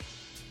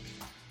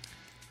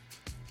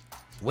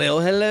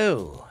Well,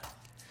 hello,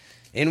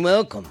 and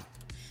welcome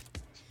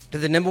to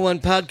the number one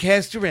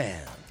podcast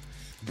around,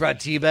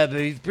 brought to you by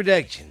Booth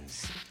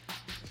Productions.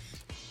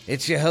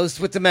 It's your host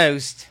with the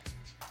most,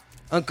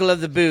 Uncle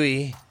of the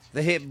Buoy,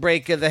 the hip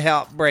breaker, the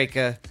help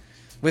breaker,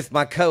 with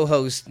my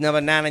co-host,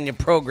 number 9 in your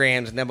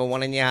programs, number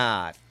 1 in your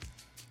heart.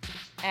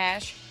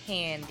 Ash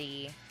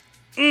Handy.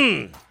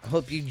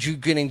 Hope you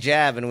juking and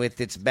jiving with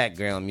this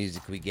background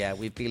music we got.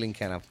 We're feeling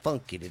kind of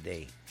funky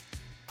today.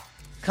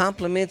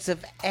 Compliments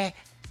of Ash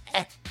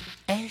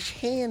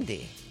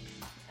Handy.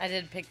 I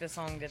did pick the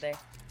song today.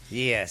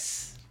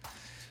 Yes.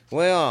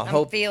 Well,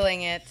 I'm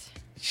feeling it.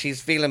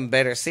 She's feeling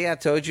better. See, I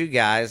told you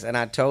guys, and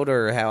I told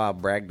her how I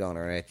bragged on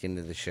her at the end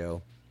of the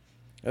show.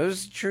 It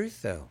was the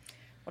truth, though.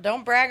 Well,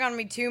 don't brag on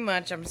me too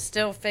much. I'm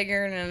still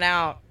figuring it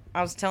out.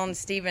 I was telling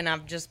Steven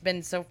I've just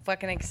been so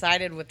fucking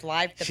excited with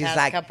life the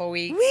past couple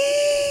weeks.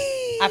 Whee!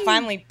 I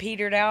finally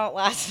petered out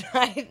last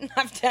night, and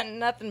I've done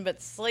nothing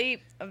but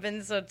sleep. I've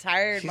been so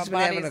tired. She's been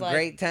having a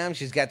great time.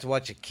 She's got to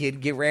watch a kid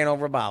get ran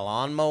over by a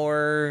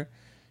lawnmower.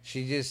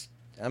 She just,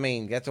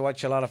 got to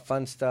watch a lot of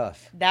fun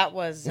stuff. That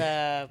was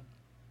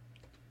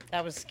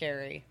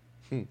scary.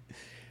 It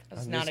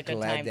was not a good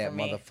time for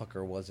me. I'm just glad that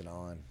motherfucker wasn't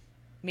on.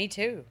 Me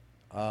too.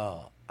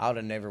 Oh, I would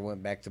have never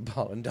went back to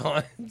Ball and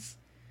Dons.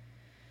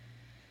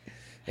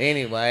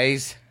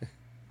 Anyways.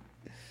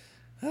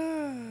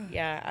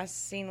 Yeah, I've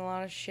seen a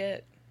lot of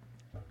shit.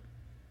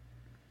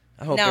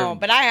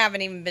 But I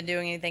haven't even been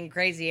doing anything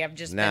crazy. I've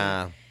just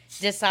been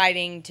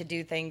deciding to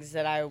do things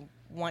that I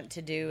want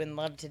to do and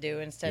love to do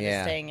instead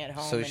of staying at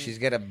home. So she's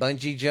got a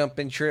bungee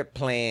jumping trip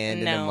planned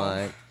in a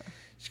month.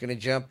 She's going to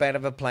jump out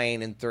of a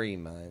plane in 3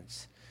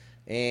 months.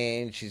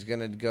 And she's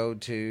going to go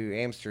to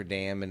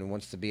Amsterdam and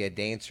wants to be a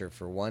dancer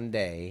for 1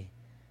 day.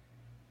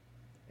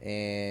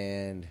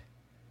 And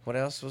what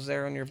else was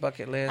there on your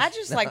bucket list? I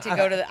just like to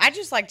go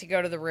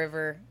to the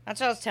river. That's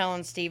what I was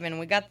telling Steven.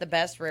 We got the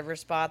best river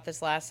spot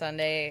this last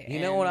Sunday. You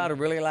know what I'd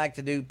really like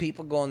to do?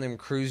 People go on them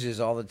cruises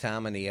all the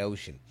time in the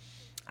ocean.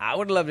 I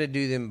would love to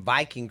do them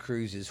Viking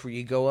cruises where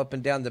you go up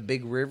and down the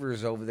big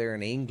rivers over there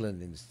in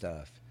England and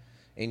stuff.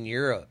 In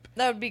Europe.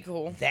 That would be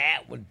cool.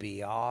 That would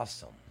be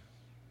awesome.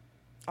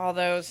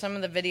 Although some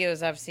of the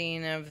videos I've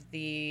seen of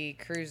the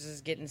cruises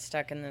getting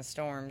stuck in the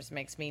storms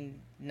makes me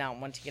not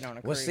want to get on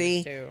a cruise,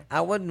 too. I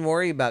wouldn't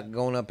worry about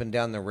going up and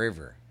down the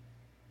river.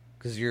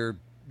 Because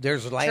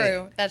there's land.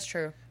 True, that's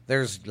true.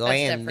 There's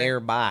land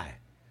nearby.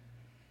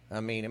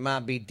 It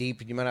might be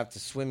deep and you might have to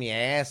swim your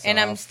ass off. And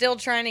I'm still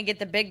trying to get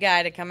the big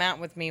guy to come out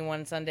with me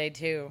one Sunday,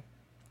 too.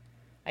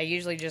 I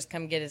usually just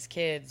come get his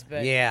kids,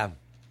 but... Yeah,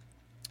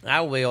 I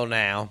will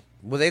now.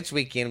 Well, this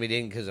weekend we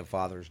didn't because of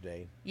Father's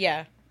Day.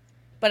 Yeah.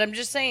 But I'm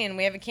just saying,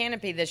 we have a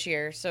canopy this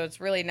year, so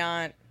it's really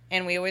not...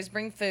 And we always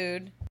bring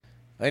food.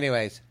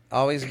 Anyways,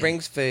 always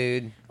brings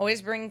food.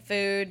 Always bring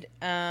food.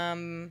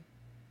 You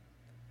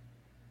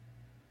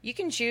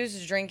can choose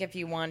to drink if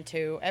you want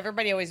to.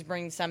 Everybody always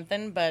brings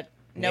something, but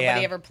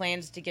nobody ever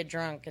plans to get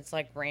drunk. It's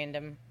like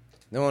random.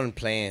 No one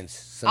plans.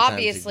 Sometimes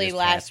obviously,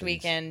 last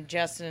weekend,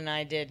 Justin and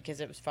I did because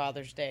it was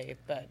Father's Day,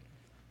 but...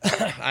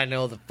 I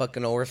know, the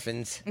fucking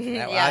orphans.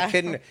 Yeah. I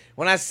couldn't.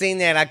 When I seen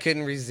that, I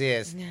couldn't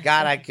resist.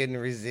 God, I couldn't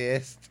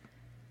resist.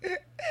 Well,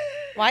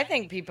 I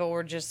think people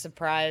were just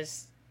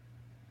surprised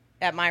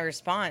at my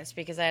response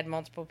because I had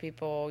multiple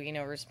people,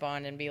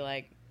 respond and be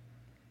like,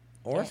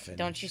 "Orphan?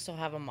 Don't you still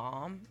have a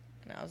mom?"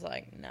 And I was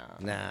like, "No."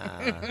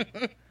 Nah.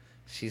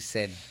 She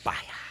said, "Bye."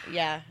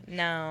 Yeah.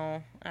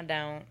 No, I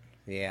don't.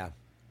 Yeah.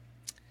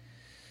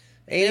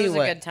 Anyway, it was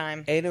a good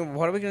time. Aiden,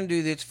 what are we gonna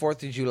do this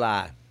 4th of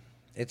July?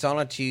 It's on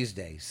a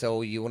Tuesday,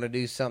 so you want to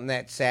do something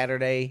that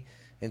Saturday,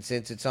 and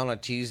since it's on a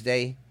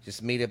Tuesday,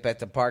 just meet up at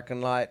the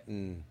parking lot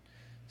and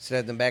sit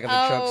at the back of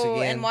the trucks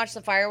again? And watch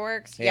the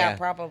fireworks? Yeah,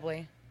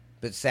 probably.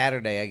 But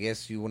Saturday, I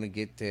guess you want to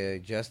get to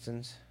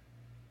Justin's?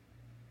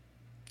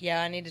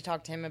 Yeah, I need to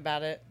talk to him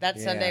about it. That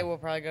Sunday, we'll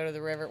probably go to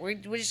the river. We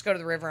just go to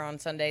the river on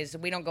Sundays.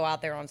 We don't go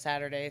out there on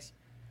Saturdays.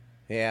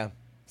 Yeah.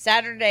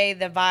 Saturday,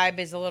 the vibe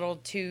is a little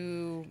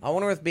too... I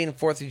wonder if being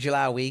 4th of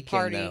July weekend,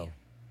 party. Though.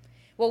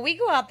 Well, we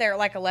go out there at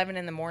like 11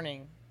 in the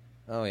morning.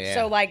 Oh, yeah.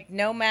 So,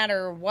 no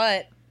matter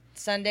what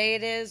Sunday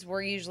it is,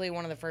 we're usually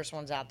one of the first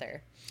ones out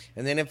there.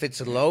 And then if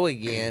it's low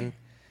again,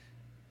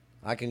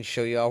 I can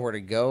show you all where to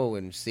go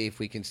and see if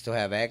we can still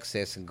have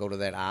access and go to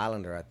that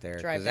island right there.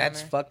 Because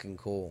that's fucking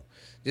cool.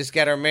 Just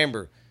got to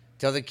remember,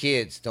 tell the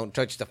kids, don't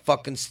touch the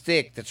fucking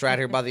stick that's right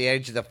here by the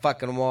edge of the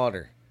fucking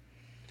water.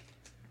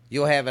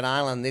 You'll have an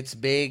island that's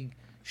big,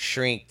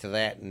 shrink to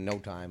that in no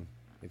time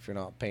if you're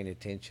not paying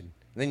attention.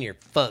 Then you're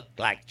fucked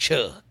like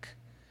Chuck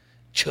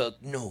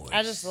Norris.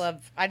 I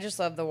just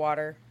love the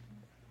water.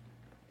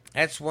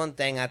 That's one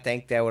thing I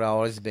think that would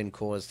always have been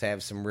cool is to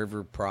have some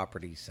river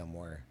property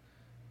somewhere.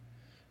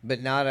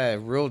 But not a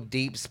real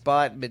deep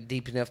spot, but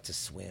deep enough to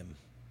swim.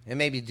 And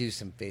maybe do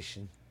some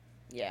fishing.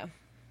 Yeah.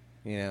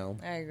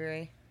 I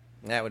agree.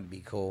 That would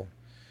be cool.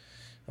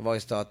 I've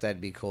always thought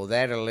that'd be cool.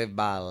 That or live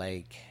by a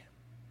lake.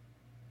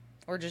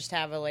 Or just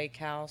have a lake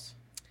house.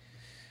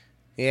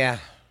 Yeah.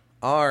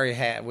 Or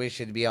wish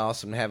it'd be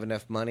awesome to have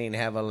enough money and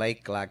have a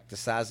lake like the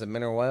size of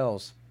Mineral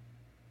Wells.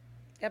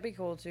 That'd be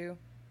cool, too.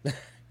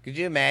 Could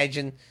you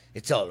imagine?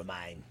 It's all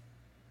mine.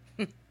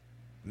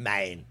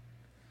 Mine.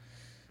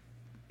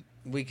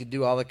 We could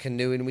do all the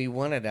canoeing we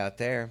wanted out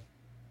there.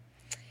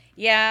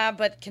 Yeah,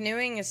 but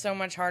canoeing is so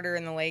much harder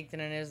in the lake than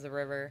it is the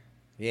river.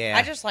 Yeah.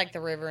 I just like the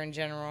river in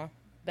general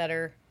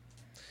better.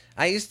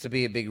 I used to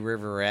be a big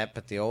river rat,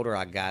 but the older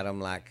I got, I'm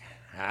like,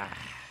 I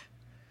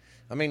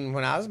mean,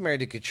 when I was married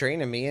to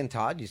Katrina, me and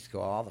Todd used to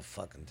go all the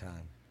fucking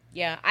time.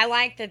 Yeah, I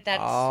like that.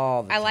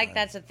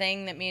 That's a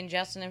thing that me and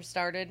Justin have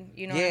started.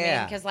 You know what I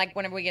mean? Because like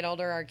whenever we get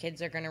older, our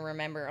kids are going to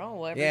remember.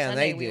 Oh, every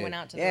Sunday we went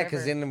out to the river. Yeah,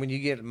 because then when you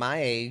get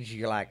my age,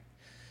 you're like,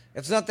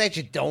 it's not that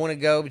you don't want to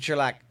go, but you're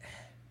like,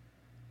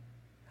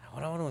 I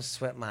don't want to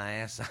sweat my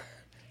ass off.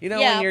 You know,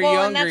 when you're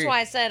younger, and that's why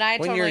I said I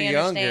totally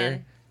understand. When you're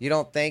younger, you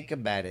don't think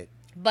about it.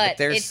 But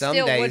there's some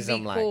days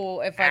would be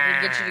cool if I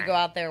could get you to go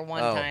out there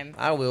one time.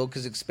 I will,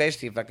 because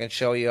especially if I can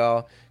show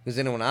y'all. Because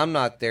then when I'm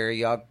not there,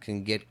 y'all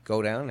can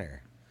go down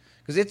there.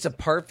 Because it's a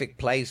perfect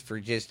place for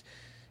just...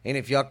 And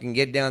if y'all can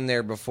get down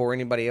there before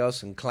anybody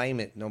else can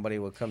claim it, nobody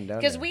will come down there.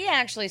 Because we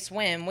actually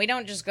swim. We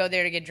don't just go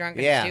there to get drunk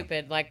and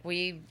stupid. Like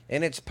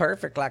And it's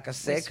perfect, like I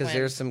said, because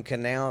there's some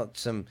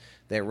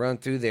that run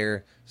through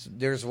there.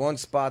 There's one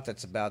spot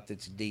that's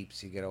deep,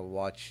 so you got to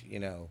watch,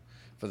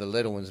 for the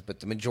little ones, but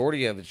the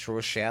majority of it's real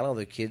shallow.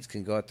 The kids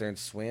can go out there and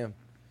swim.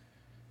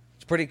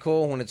 It's pretty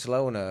cool when it's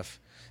low enough.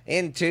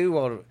 And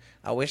too,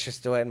 I wish I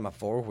still had my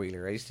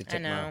 4-wheeler. I used to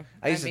take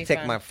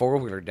my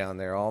 4-wheeler down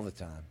there all the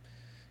time.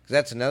 Because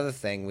that's another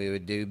thing we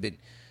would do. But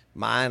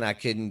mine, I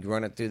couldn't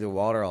run it through the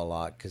water a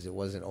lot because it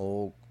wasn't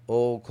oil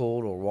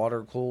cooled or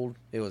water cooled.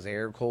 It was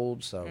air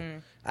cooled, so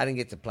I didn't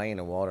get to play in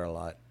the water a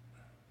lot.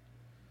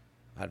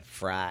 I'd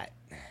fry it.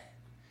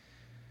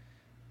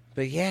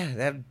 But yeah,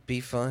 that'd be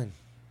fun.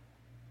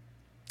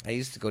 I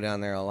used to go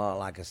down there a lot,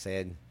 like I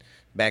said.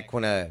 Back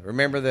when,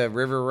 remember the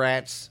river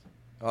rats?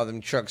 All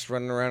them trucks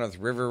running around with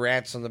river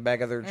rats on the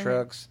back of their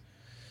trucks?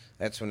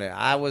 That's when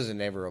I wasn't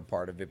ever a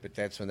part of it, but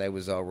that's when they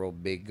was all real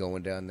big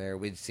going down there.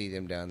 We'd see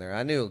them down there.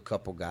 I knew a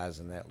couple guys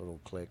in that little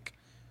clique.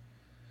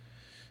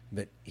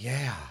 But,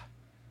 yeah.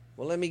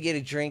 Well, let me get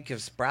a drink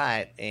of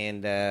Sprite,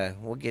 and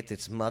we'll get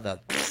this mother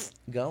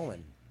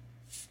going.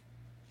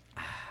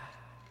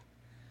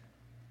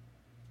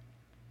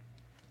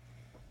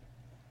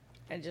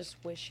 I just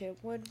wish it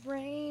would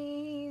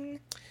rain.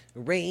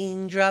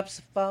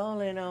 Raindrops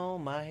falling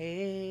on my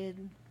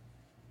head.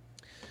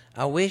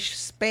 I wish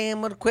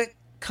Spam would quit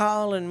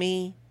calling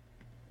me.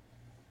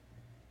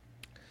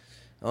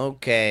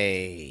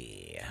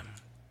 Okay.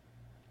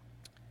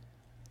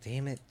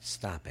 Damn it,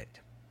 stop it.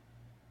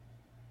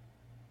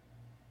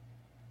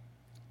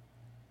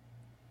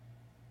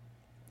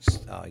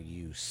 Oh,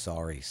 you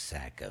sorry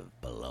sack of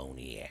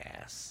bologna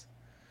ass.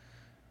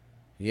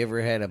 You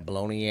ever had a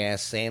bologna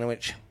ass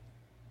sandwich?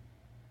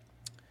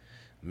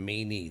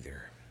 Me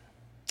neither.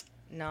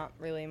 Not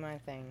really my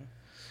thing.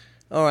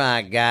 All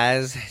right,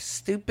 guys.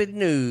 Stupid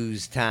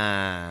news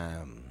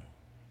time.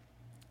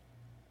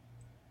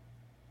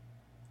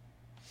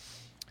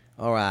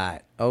 All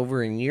right.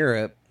 Over in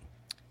Europe,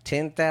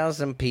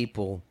 10,000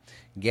 people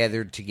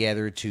gathered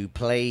together to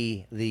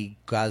play the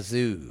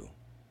kazoo.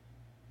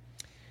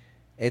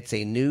 It's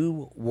a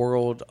new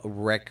world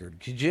record.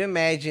 Could you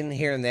imagine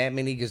hearing that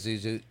many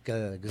gazoos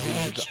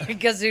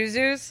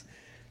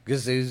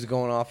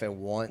going off at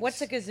once?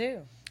 What's a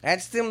kazoo?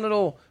 That's them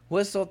little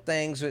whistle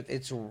things.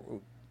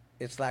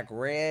 It's like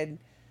red,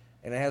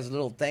 and it has a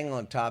little thing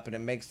on top, and it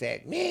makes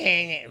that.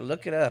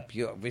 Look it up.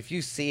 If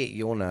you see it,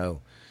 you'll know.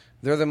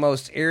 They're the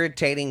most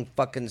irritating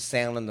fucking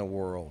sound in the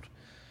world,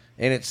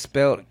 and it's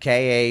spelled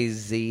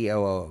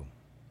Kazoo.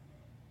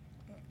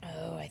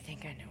 Oh, I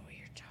think I know what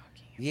you're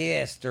talking about.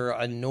 Yes, they're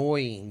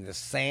annoying. The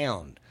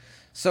sound.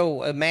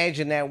 So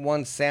imagine that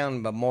one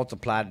sound, but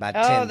multiplied by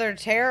 10. Oh, they're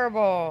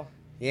terrible.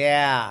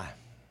 Yeah.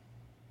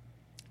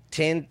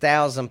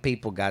 10,000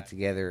 people got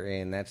together,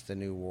 and that's the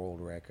new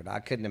world record. I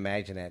couldn't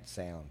imagine that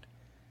sound.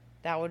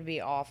 That would be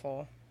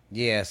awful.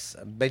 Yes.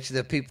 I bet you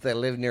the people that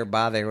lived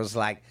nearby there was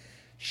like,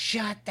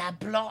 shut the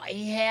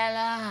bloody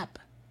hell up.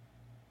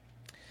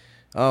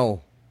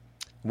 Oh,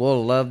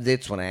 we'll love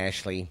this one,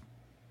 Ashley.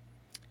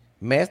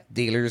 Meth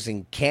dealers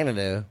in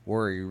Canada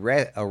were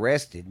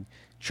arrested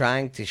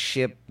trying to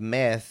ship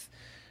meth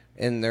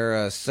in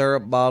their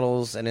syrup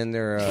bottles and in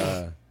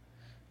their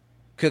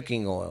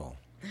cooking oil.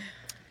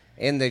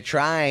 And the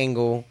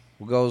triangle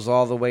goes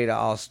all the way to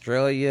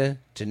Australia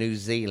to New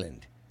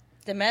Zealand.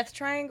 The meth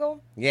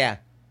triangle? Yeah.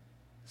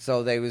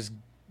 So they was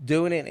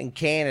doing it in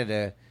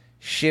Canada,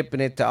 shipping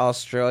it to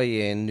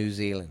Australia and New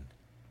Zealand.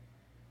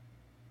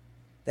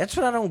 That's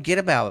what I don't get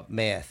about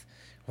meth.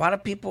 Why do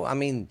people,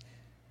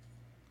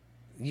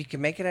 you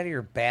can make it out of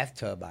your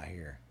bathtub out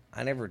here.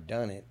 I never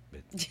done it.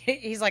 But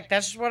He's like,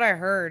 that's just what I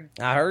heard.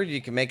 I heard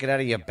you can make it out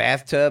of your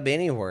bathtub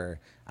anywhere.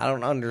 I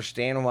don't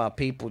understand why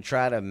people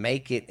try to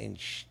make it, and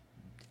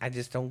I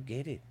just don't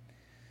get it.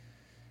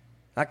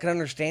 I can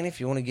understand if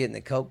you want to get in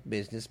the coke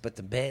business, but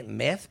the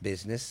meth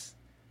business,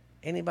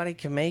 anybody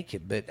can make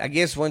it. But I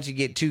guess once you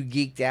get too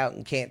geeked out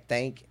and can't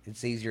think,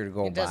 it's easier to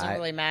go buy it. It doesn't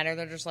really matter.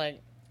 They're just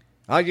like,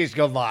 I'll just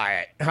go buy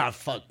it. Ah,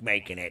 fuck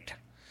making it.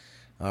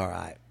 All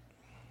right.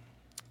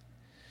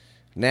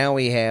 Now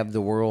we have the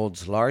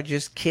world's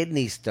largest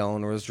kidney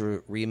stone was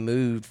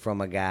removed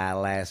from a guy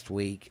last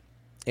week.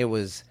 It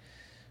was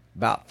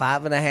about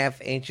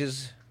 5.5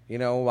 inches,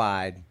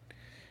 wide,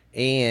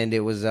 and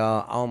it was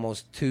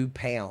almost 2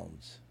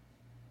 pounds.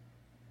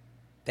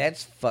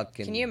 That's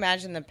fucking... Can you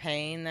imagine the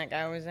pain that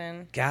guy was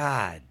in?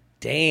 God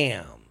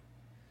damn.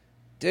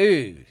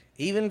 Dude,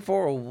 even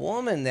for a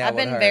woman that I've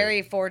would been hurt.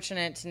 very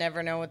fortunate to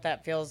never know what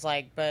that feels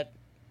like, but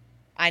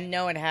I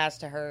know it has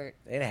to hurt.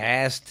 It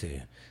has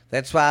to.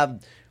 That's why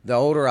the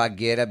older I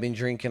get, I've been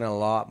drinking a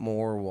lot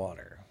more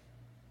water.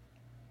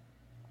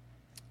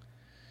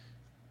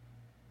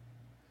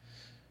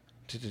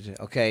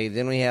 Okay,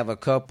 then we have a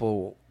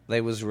couple.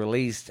 They was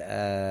released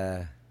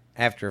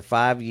after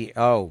 5 years.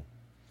 Oh,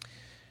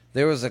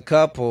 there was a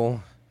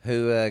couple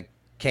who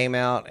came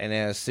out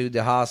and sued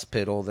the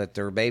hospital that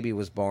their baby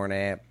was born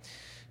at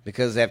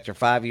because after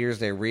 5 years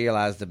they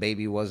realized the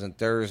baby wasn't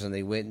theirs and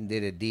they went and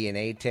did a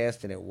DNA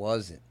test and it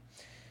wasn't.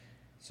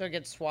 So it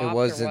gets swapped. It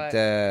wasn't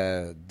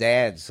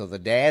dad. So the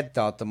dad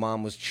thought the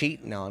mom was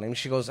cheating on him.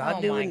 She goes,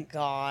 "Oh my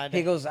God!"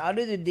 He goes, "I'll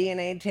do the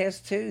DNA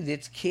test too.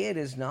 This kid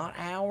is not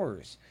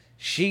ours."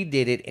 She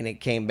did it, and it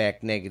came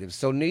back negative.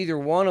 So neither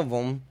one of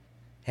them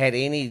had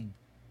any,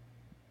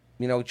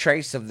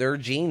 trace of their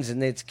genes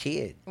in its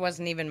kid. It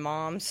wasn't even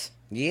mom's.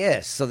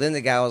 Yes. So then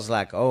the guy was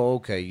like, "Oh,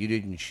 okay, you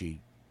didn't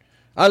cheat.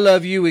 I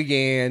love you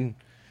again."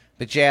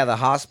 But yeah, the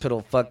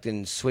hospital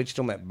fucking switched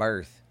them at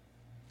birth.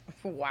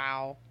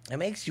 Wow. It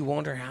makes you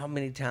wonder how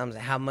many times,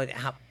 it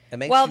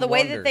makes the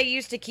way that they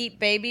used to keep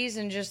babies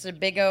in just a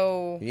big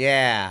old...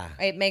 Yeah.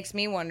 It makes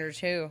me wonder,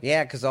 too.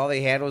 Yeah, because all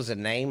they had was a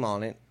name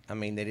on it. I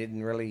mean, they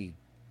didn't really...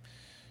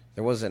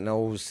 There wasn't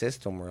no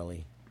system,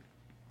 really.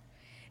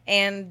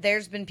 And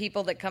there's been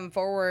people that come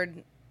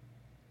forward,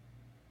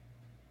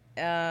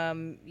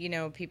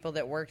 people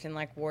that worked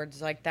in,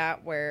 wards like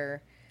that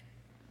where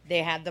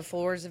they had the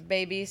floors of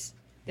babies.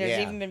 There's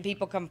even been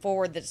people come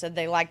forward that said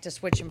they like to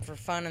switch them for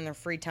fun in their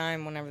free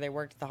time whenever they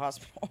worked at the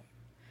hospital.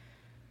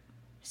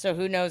 So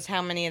who knows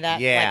how many of that,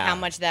 how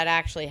much that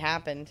actually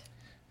happened.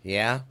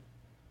 Yeah.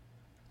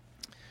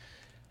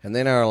 And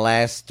then our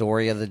last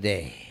story of the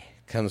day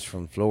comes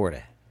from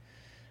Florida.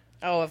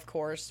 Oh, of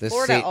course.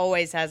 Florida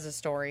always has a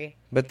story.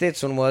 But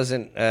this one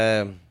wasn't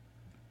done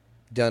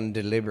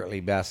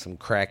deliberately by some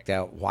cracked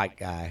out white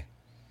guy.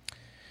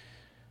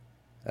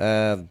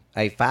 A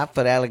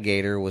 5-foot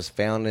alligator was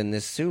found in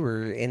the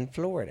sewer in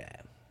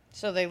Florida.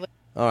 So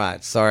all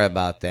right, sorry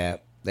about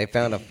that. They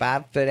found a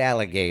 5-foot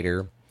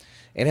alligator,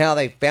 and how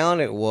they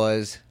found it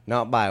was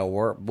not by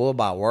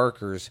by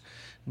workers,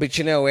 but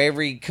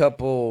every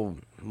couple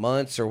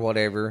months or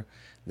whatever,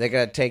 they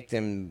got to take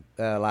them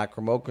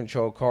remote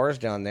control cars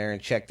down there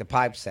and check the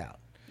pipes out.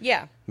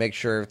 Yeah. Make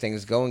sure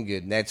everything's going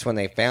good, and that's when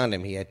they found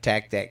him. He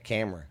attacked that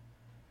camera.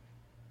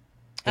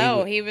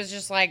 He was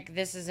just like,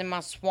 this is in my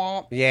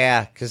swamp.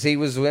 Yeah, because he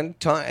was in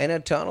a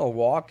tunnel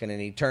walking, and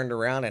he turned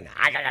around and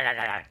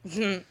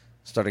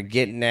started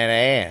getting that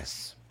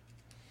ass.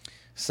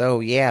 So,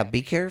 yeah,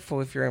 be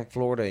careful if you're in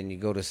Florida and you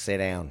go to sit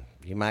down.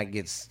 You might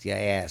get your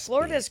ass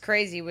Florida's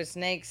crazy with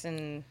snakes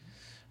and...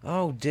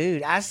 Oh,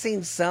 dude, I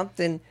seen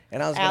something,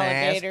 and I was going to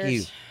ask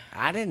you.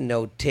 I didn't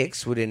know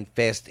ticks would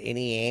infest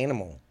any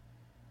animal.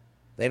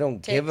 They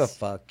don't give a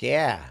fuck,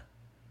 yeah.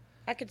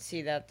 I could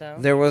see that, though.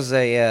 There was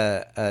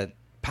a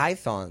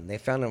python they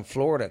found in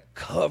Florida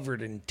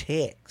covered in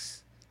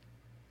ticks.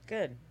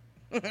 Good.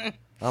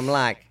 I'm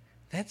like,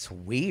 that's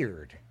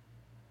weird.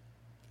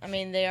 I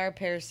mean, they are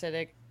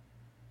parasitic.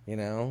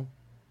 That's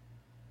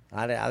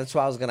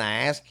why I was going to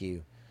ask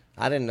you.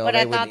 I didn't know. But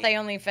I thought they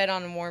only fed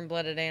on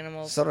warm-blooded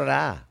animals. So did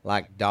I.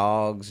 Like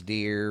dogs,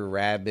 deer,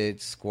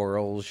 rabbits,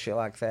 squirrels, shit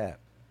like that.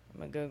 I'm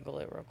going to Google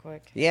it real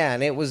quick. Yeah,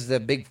 and it was the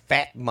big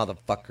fat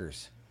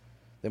motherfuckers.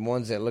 Them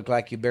ones that look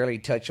like you barely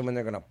touch them and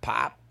they're going to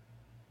pop.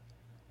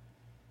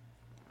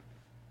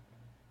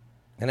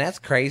 And that's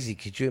crazy.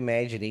 Could you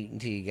imagine eating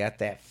till you got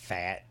that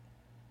fat?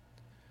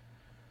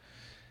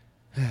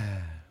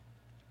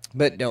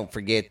 But don't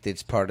forget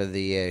that part of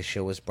the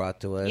show was brought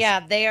to us.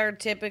 Yeah, they are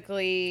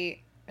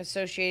typically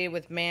associated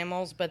with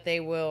mammals, but they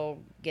will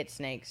get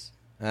snakes.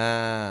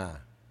 Ah.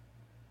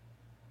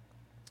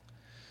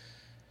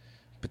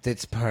 But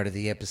that's part of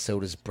the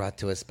episode is brought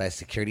to us by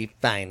Security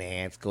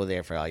Finance. Go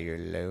there for all your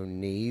loan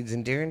needs.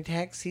 And during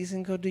tax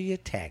season, go do your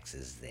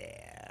taxes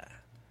there.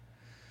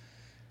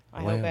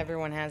 I hope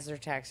everyone has their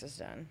taxes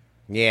done.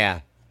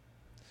 Yeah.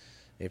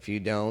 If you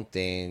don't,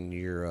 then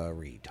you're a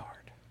retard.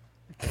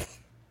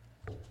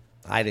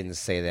 I didn't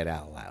say that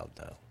out loud,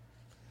 though.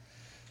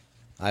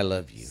 I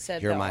love you.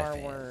 You're my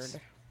fans.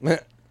 Word.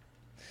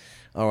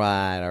 All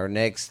right, our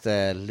next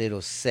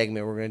little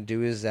segment we're going to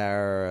do is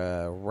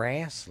our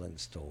wrestling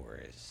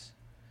stories.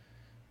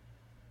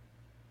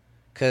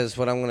 Because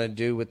what I'm going to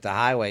do with the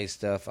highway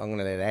stuff, I'm going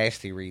to let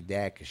Ashley read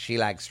that because she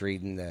likes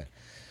reading the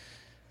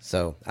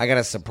So I got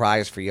a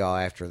surprise for y'all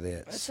after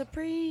this. A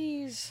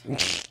surprise.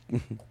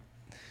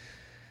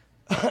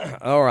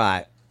 All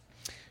right.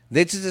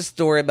 This is a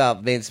story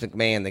about Vince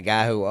McMahon, the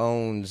guy who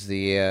owns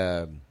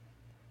the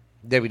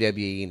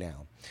WWE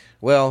now.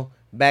 Well,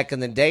 back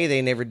in the day,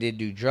 they never did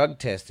do drug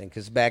testing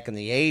because back in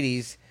the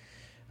 80s,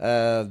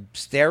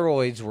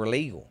 steroids were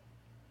legal.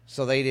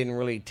 So they didn't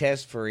really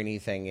test for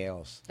anything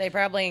else. They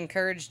probably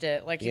encouraged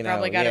it. Like, you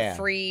probably got a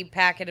free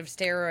packet of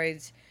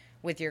steroids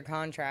with your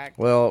contract.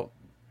 Well,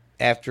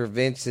 after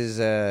Vince's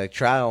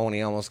trial, when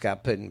he almost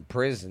got put in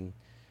prison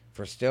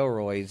for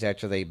steroids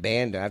after they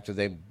banned them, after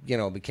they,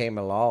 became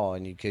a law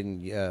and you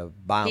couldn't buy them over the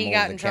counter anymore. He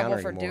got in trouble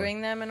for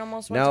doing them and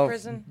almost went to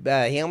prison?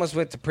 He almost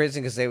went to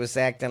prison because they was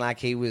acting like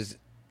he was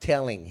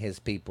telling his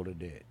people to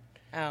do it.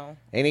 Oh.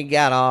 And he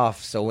got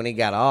off. So when he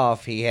got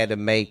off, he had to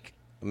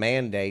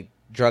mandate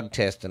drug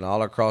testing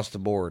all across the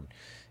board.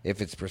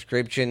 If it's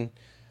prescription,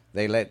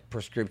 they let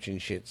prescription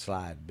shit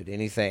slide. But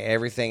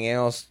everything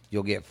else,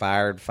 you'll get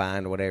fired,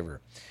 fined,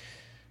 whatever.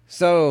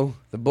 So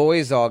the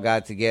boys all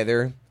got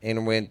together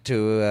and went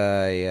to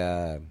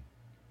a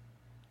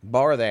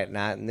bar that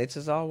night, and this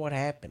is all what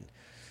happened.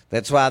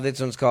 That's why this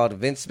one's called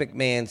Vince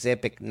McMahon's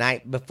Epic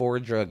Night Before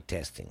Drug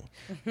Testing.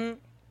 Mm-hmm.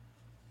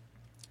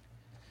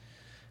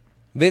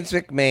 Vince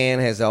McMahon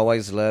has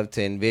always loved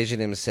to envision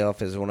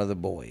himself as one of the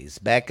boys.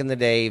 Back in the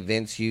day,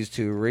 Vince used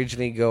to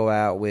originally go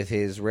out with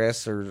his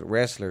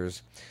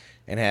wrestlers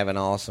and have an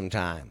awesome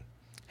time.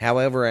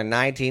 However, in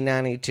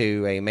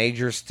 1992, a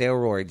major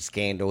steroid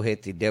scandal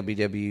hit the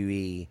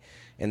WWE,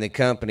 and the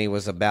company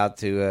was about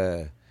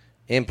to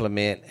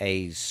implement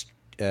a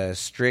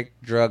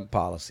strict drug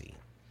policy.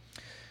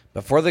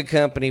 Before the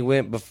company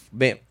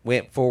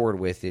went forward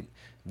with it,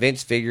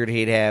 Vince figured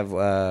he'd have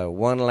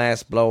one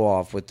last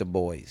blow-off with the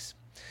boys.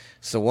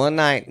 So one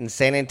night in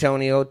San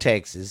Antonio,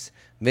 Texas,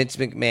 Vince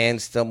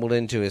McMahon stumbled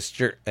into a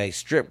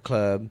strip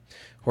club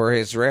where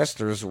his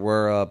wrestlers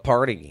were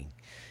partying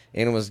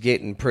and was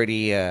getting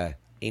pretty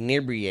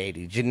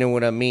inebriated. You know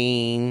what I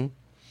mean?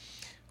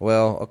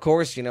 Well, of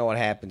course, you know what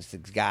happens to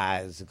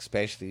guys,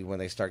 especially when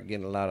they start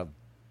getting a lot of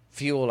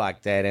fuel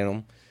like that in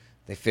them.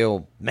 They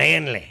feel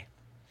manly.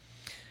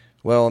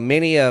 Well,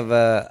 many of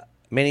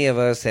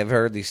us have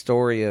heard the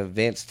story of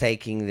Vince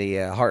taking the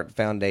Hart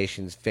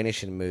Foundation's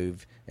finishing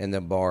move in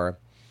the bar.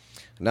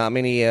 Not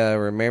many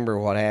remember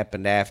what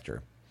happened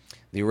after.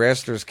 The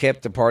wrestlers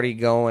kept the party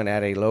going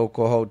at a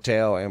local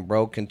hotel and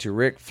broke into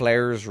Ric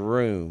Flair's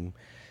room.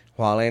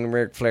 While in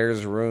Ric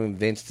Flair's room,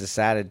 Vince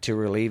decided to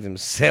relieve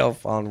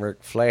himself on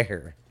Ric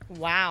Flair.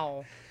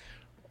 Wow.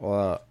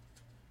 Well,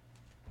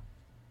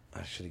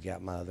 I should have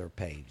got my other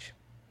page.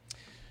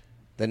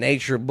 The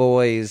Nature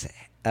Boys,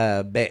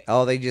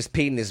 they just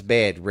peed in his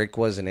bed. Rick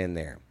wasn't in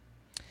there.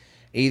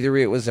 Either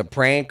it was a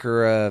prank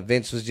or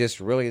Vince was just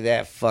really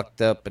that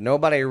fucked up, but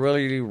nobody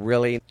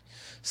really.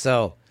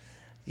 So,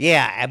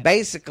 yeah,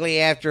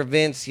 basically after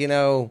Vince,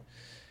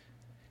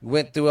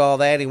 went through all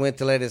that, he went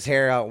to let his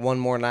hair out one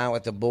more night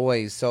with the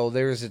boys. So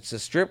it's a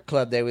strip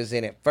club they was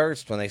in at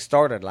first when they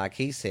started, like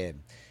he said.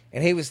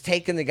 And he was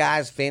taking the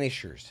guys'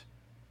 finishers.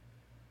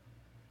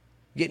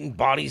 Getting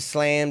body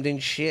slammed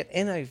and shit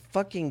in a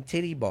fucking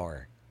titty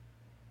bar.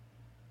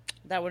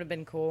 That would have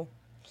been cool.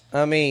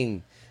 I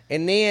mean,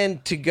 and then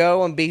to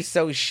go and be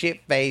so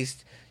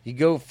shit-faced, you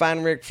go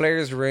find Ric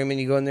Flair's room and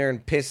you go in there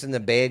and piss in the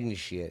bed and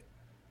shit.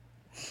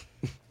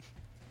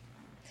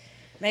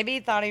 Maybe he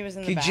thought he was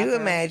in the bathroom. Could you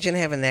imagine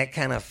having that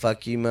kind of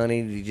fuck you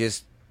money to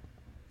just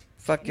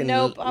fucking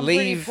Nope, I'm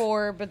pretty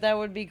poor, but that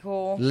would be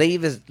cool.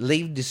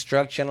 Leave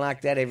destruction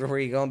like that everywhere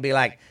you go and be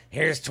like,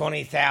 here's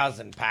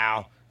 20,000,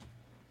 pal.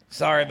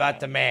 Sorry about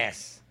the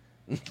mess.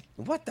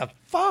 What the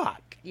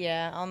fuck?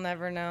 Yeah, I'll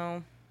never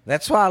know.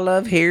 That's why I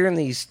love hearing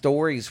these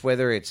stories,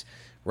 whether it's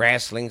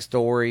wrestling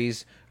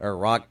stories or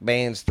rock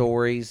band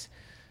stories.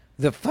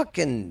 The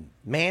fucking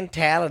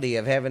mentality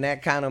of having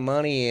that kind of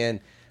money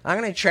in. I'm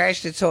going to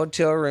trash this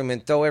hotel room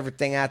and throw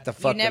everything out the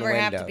fucking window. You never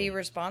have to be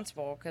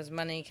responsible because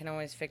money can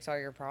always fix all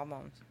your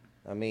problems.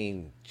 I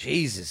mean,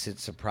 Jesus, it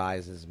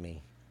surprises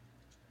me.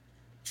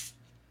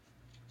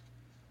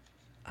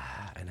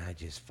 And I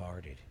just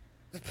farted.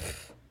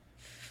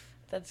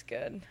 That's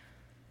good.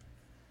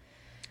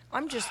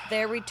 I'm just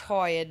very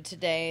tired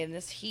today, and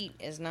this heat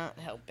is not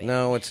helping.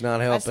 No, it's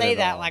not helping. I say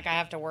that like I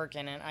have to work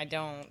in it. I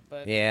don't,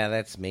 but yeah,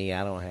 that's me.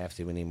 I don't have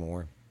to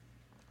anymore.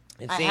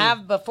 I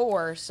have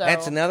before, so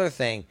that's another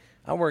thing.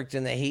 I worked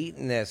in the heat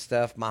and that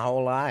stuff my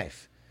whole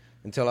life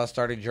until I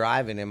started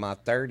driving in my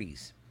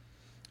 30s,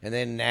 and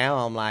then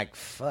now I'm like,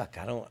 fuck.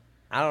 I don't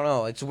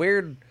know. It's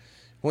weird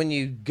when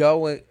you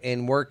go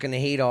and work in the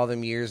heat all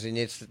them years and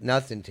it's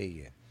nothing to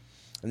you,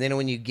 and then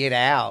when you get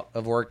out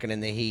of working in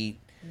the heat.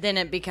 Then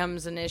it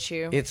becomes an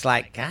issue. It's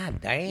like,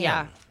 God damn.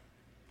 Yeah.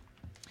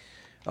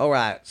 All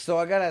right. So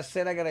I got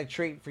a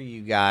treat for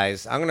you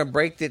guys. I'm going to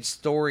break this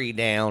story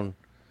down.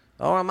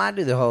 Oh, I might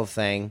do the whole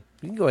thing.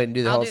 You can go ahead and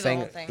do the whole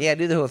thing. Yeah,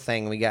 do the whole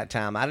thing. We got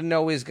time. I didn't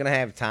know we was going to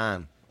have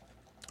time.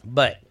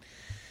 But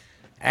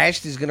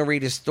Ashley's going to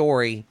read a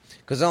story.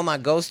 Because all my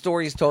ghost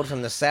stories told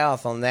from the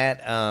South on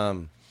that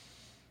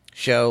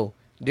show,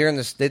 during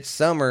this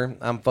summer,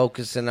 I'm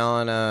focusing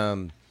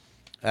on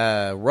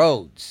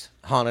roads,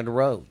 haunted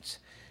roads.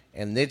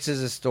 And this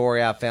is a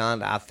story I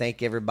found. I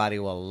think everybody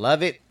will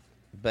love it.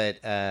 But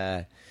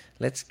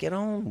let's get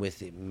on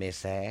with it,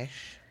 Miss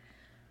Ash.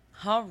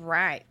 All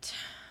right.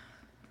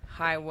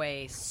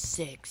 Highway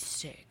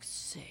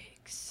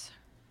 666.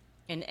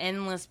 An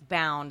endless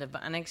bound of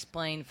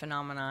unexplained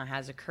phenomena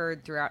has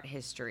occurred throughout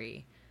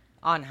history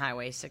on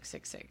Highway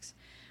 666.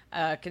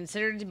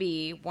 Considered to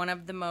be one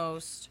of the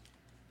most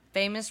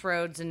famous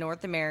roads in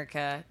North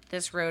America,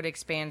 this road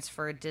expands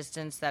for a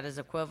distance that is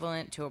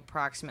equivalent to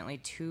approximately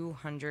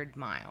 200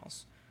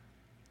 miles.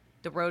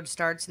 The road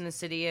starts in the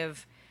city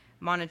of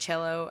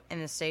Monticello in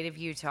the state of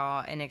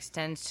Utah and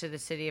extends to the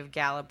city of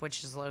Gallup,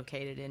 which is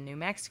located in New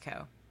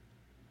Mexico.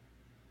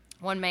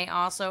 One may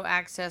also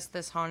access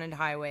this haunted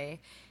highway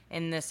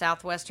in the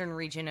southwestern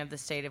region of the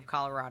state of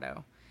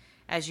Colorado.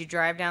 As you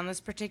drive down this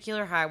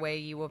particular highway,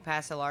 you will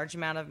pass a large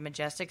amount of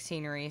majestic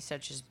scenery,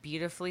 such as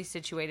beautifully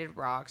situated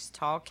rocks,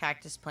 tall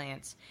cactus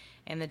plants,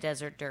 and the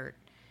desert dirt.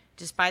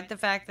 Despite the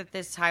fact that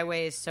this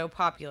highway is so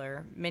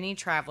popular, many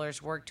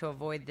travelers work to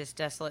avoid this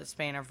desolate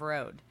span of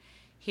road.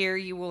 Here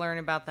you will learn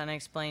about the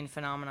unexplained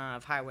phenomena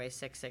of Highway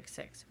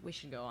 666. We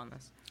should go on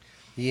this.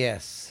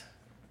 Yes.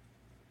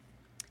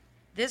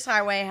 This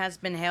highway has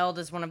been hailed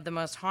as one of the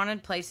most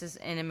haunted places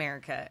in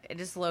America.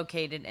 It is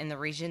located in the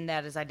region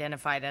that is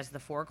identified as the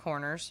Four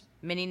Corners.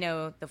 Many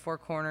know the Four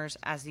Corners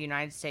as the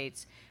United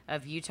States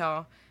of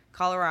Utah,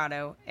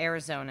 Colorado,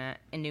 Arizona,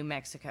 and New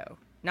Mexico.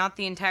 Not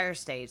the entire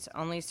states,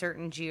 only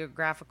certain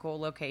geographical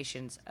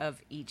locations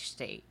of each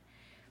state.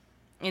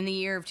 In the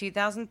year of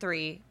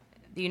 2003,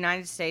 the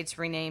United States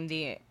renamed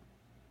the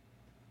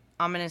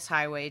ominous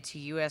highway to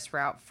U.S.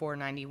 Route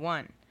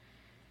 491.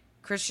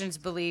 Christians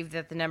believe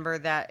that the number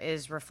that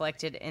is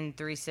reflected in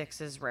 3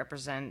 sixes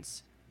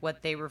represents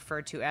what they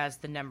refer to as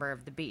the number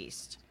of the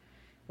beast.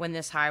 When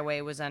this highway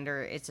was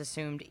under its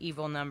assumed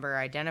evil number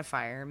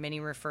identifier,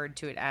 many referred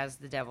to it as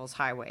the Devil's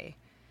Highway.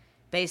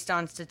 Based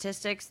on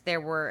statistics,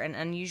 there were an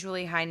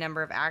unusually high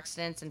number of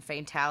accidents and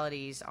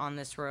fatalities on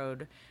this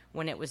road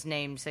when it was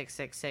named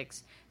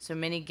 666, so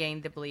many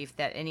gained the belief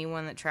that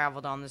anyone that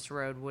traveled on this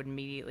road would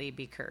immediately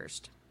be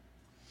cursed.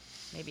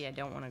 Maybe I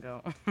don't want to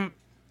go.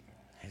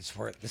 It's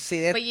worth to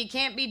see that. But you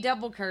can't be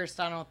double cursed,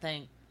 I don't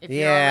think. If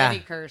you're already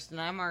cursed,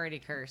 and I'm already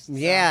cursed. So.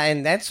 Yeah,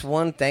 and that's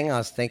one thing I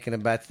was thinking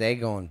about today,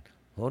 going,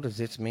 what does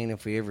this mean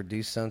if we ever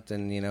do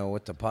something,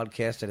 with the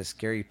podcast at a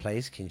scary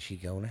place? Can she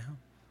go now?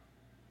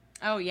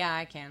 Oh, yeah,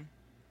 I can.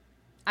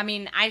 I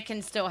mean, I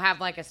can still have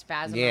like a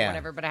spasm or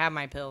whatever, but I have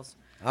my pills.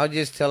 I'll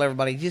just tell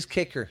everybody, just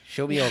kick her.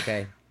 She'll be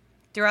okay.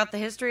 Throughout the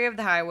history of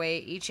the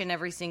highway, each and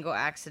every single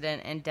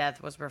accident and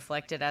death was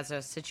reflected as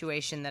a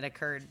situation that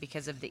occurred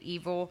because of the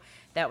evil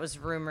that was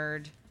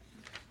rumored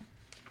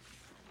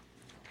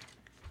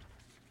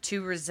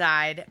to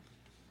reside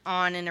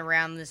on and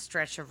around this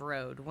stretch of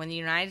road. When the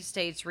United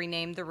States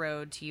renamed the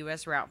road to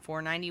U.S. Route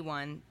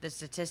 491, the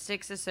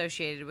statistics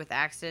associated with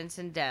accidents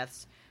and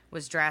deaths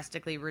was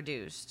drastically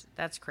reduced.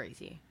 That's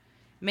crazy.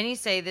 Many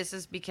say this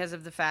is because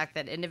of the fact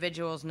that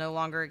individuals no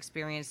longer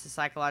experience the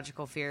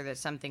psychological fear that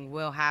something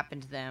will happen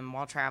to them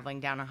while traveling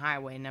down a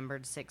highway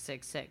numbered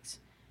 666.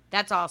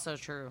 That's also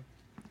true.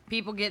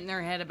 People get in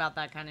their head about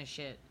that kind of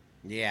shit.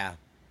 Yeah.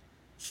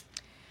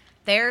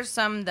 There's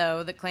some,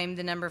 though, that claim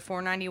the number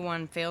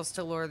 491 fails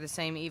to lure the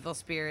same evil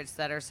spirits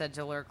that are said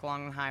to lurk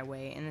along the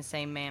highway in the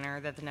same manner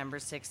that the number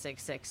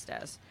 666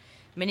 does.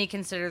 Many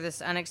consider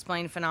this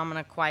unexplained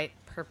phenomena quite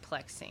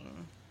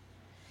perplexing.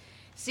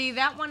 See,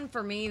 that one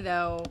for me,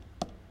 though,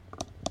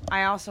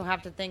 I also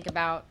have to think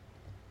about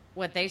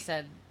what they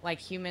said. Like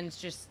humans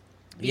just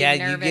being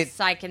nervous,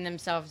 psyching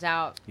themselves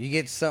out. You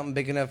get something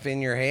big enough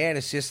in your head,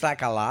 it's just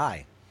like a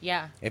lie.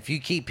 Yeah. If you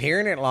keep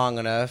hearing it long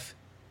enough,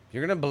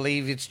 you're going to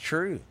believe it's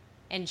true.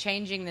 And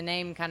changing the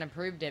name kind of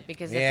proved it.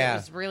 Because if it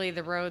was really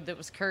the road that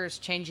was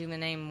cursed, changing the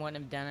name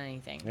wouldn't have done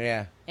anything.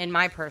 Yeah. In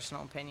my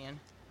personal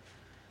opinion.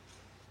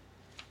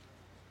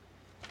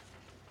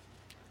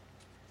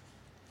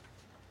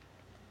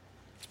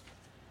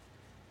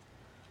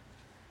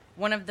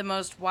 One of the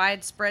most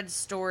widespread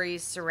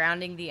stories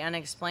surrounding the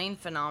unexplained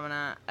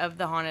phenomena of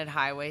the haunted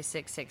Highway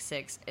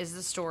 666 is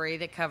the story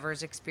that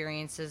covers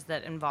experiences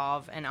that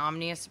involve an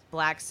ominous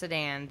black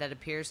sedan that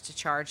appears to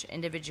charge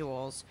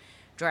individuals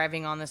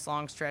driving on this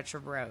long stretch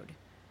of road.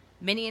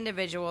 Many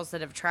individuals that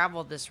have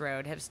traveled this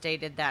road have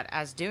stated that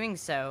as doing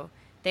so,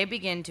 they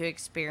begin to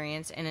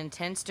experience an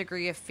intense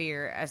degree of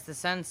fear as the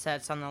sun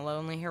sets on the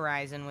lonely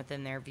horizon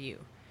within their view.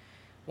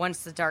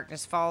 Once the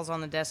darkness falls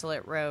on the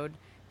desolate road,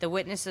 the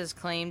witnesses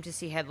claim to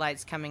see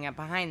headlights coming up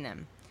behind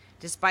them.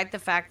 Despite the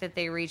fact that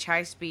they reach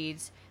high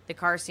speeds, the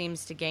car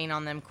seems to gain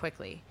on them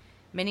quickly.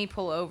 Many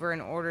pull over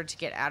in order to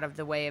get out of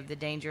the way of the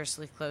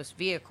dangerously close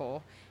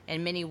vehicle,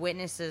 and many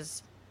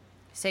witnesses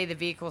say the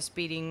vehicle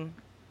speeding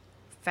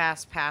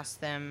fast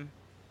past them.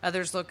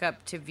 Others look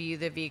up to view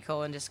the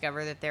vehicle and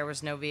discover that there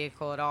was no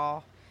vehicle at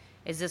all.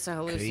 Is this a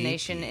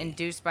hallucination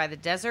induced by the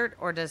desert,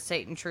 or does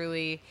Satan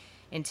truly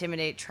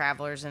intimidate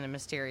travelers in a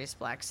mysterious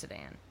black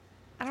sedan?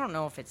 I don't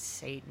know if it's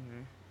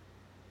Satan.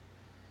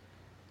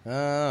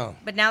 Oh.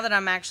 But now that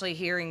I'm actually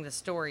hearing the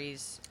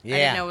stories, I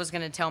didn't know it was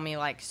going to tell me,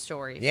 like,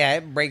 stories. Yeah,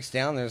 it breaks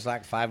down. There's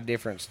like 5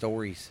 different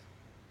stories.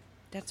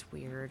 That's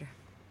weird.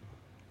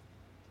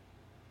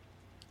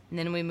 And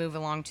then we move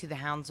along to the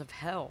Hounds of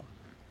Hell.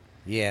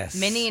 Yes.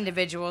 Many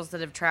individuals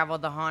that have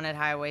traveled the haunted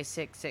Highway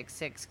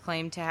 666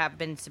 claim to have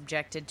been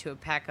subjected to a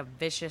pack of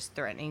vicious,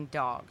 threatening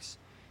dogs.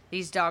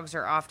 These dogs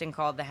are often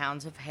called the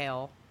Hounds of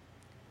Hell.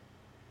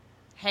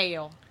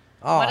 Hail.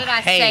 Oh, why did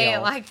I say it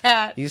like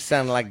that? You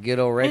sound like good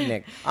old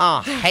redneck.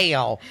 Oh,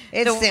 hell.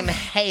 It's them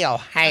hell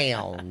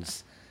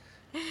hounds.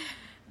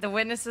 The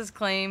witnesses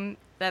claim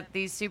that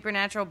these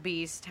supernatural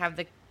beasts have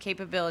the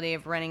capability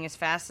of running as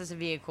fast as a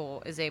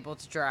vehicle is able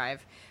to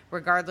drive,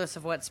 regardless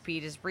of what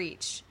speed is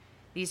reached.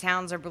 These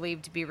hounds are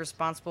believed to be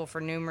responsible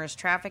for numerous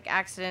traffic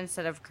accidents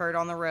that have occurred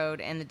on the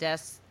road and the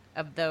deaths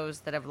of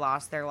those that have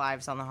lost their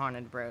lives on the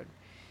haunted road.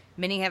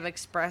 Many have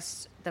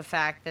expressed the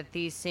fact that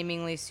these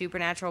seemingly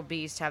supernatural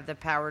beasts have the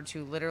power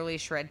to literally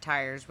shred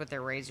tires with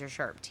their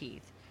razor-sharp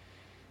teeth.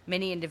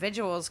 Many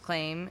individuals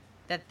claim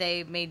that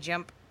they may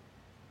jump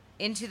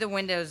into the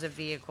windows of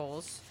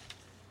vehicles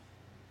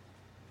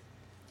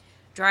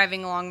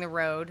driving along the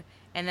road,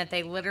 and that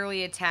they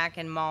literally attack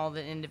and maul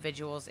the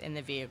individuals in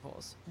the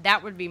vehicles.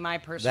 That would be my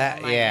personal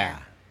nightmare. Yeah.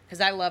 Because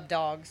I love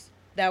dogs.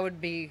 That'd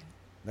be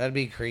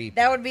creepy.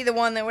 That would be the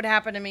one that would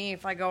happen to me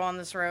if I go on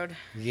this road.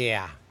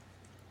 Yeah.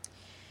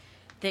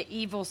 The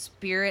evil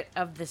spirit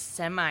of the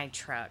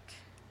semi-truck.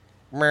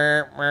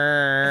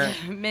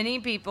 Many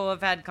people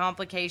have had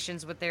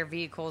complications with their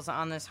vehicles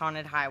on this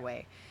haunted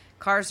highway.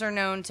 Cars are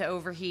known to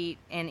overheat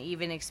and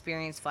even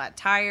experience flat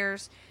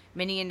tires.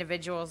 Many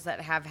individuals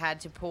that have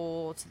had to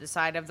pull to the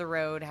side of the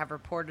road have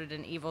reported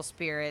an evil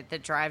spirit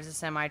that drives a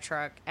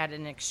semi-truck at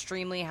an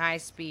extremely high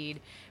speed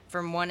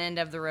from one end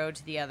of the road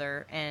to the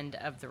other end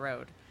of the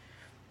road.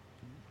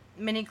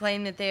 Many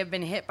claim that they have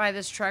been hit by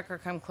this truck or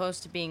come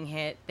close to being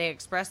hit. They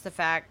express the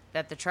fact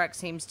that the truck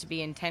seems to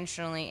be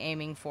intentionally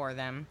aiming for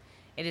them.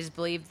 It is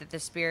believed that the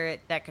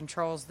spirit that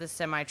controls this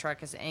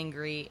semi-truck is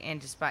angry and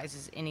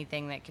despises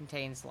anything that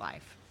contains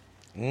life.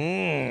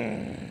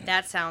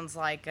 That sounds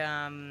like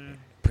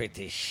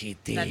pretty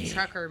shitty. That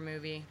trucker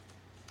movie.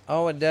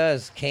 Oh, it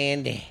does.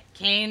 Candy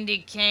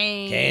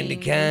cane.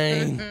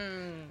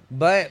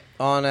 But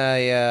on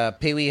a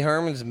Pee Wee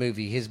Herman's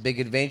movie, His Big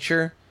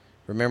Adventure,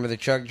 remember the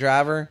truck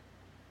driver,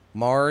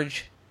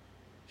 Marge?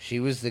 She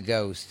was the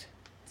ghost.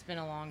 It's been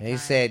a long time. And he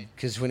said,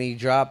 because when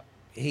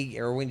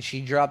when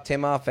she dropped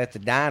him off at the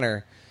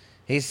diner,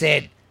 he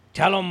said,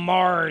 "Tell him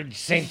Marge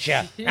sent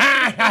you." She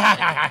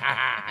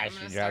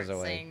drives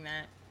away. Saying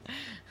that.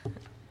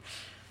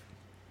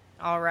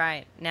 All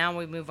right, now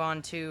we move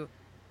on to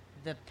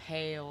the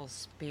Pale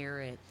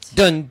Spirit.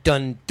 Dun,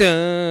 dun,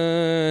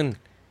 dun.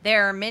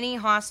 There are many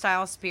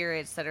hostile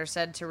spirits that are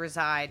said to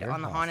reside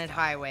on the haunted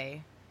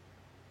highway.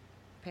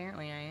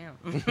 Apparently I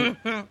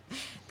am.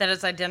 That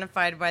is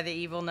identified by the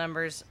evil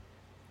numbers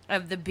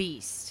of the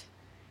beast.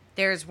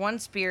 There is one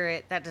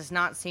spirit that does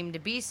not seem to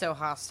be so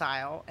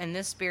hostile, and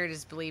this spirit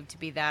is believed to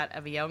be that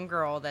of a young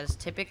girl that is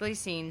typically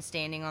seen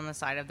standing on the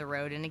side of the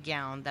road in a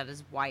gown that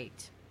is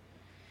white.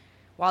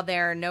 While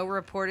there are no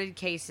reported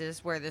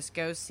cases where this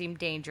ghost seemed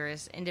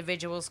dangerous,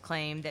 individuals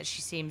claim that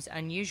she seems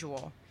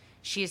unusual.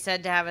 She is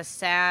said to have a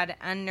sad,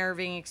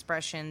 unnerving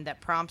expression that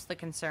prompts the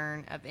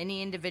concern of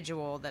any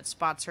individual that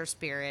spots her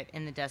spirit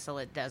in the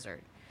desolate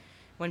desert.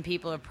 When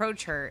people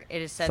approach her,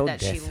 it is said that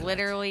desolate. She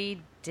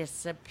literally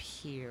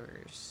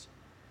disappears.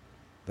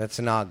 That's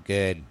not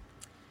good.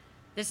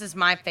 This is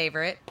my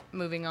favorite.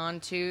 Moving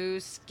on to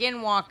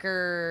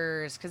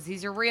skinwalkers, because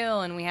these are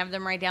real and we have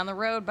them right down the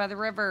road by the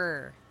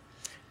river.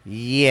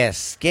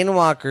 Yes,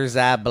 skinwalkers,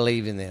 I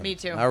believe in them. Me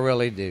too. I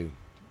really do.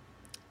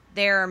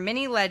 There are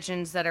many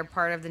legends that are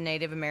part of the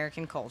Native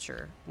American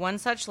culture. One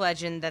such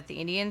legend that the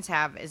Indians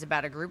have is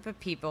about a group of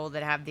people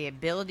that have the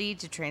ability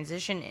to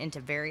transition into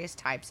various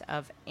types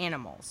of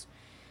animals.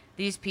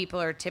 These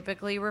people are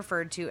typically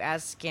referred to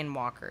as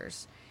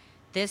skinwalkers.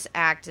 This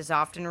act is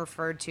often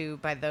referred to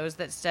by those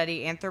that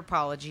study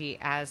anthropology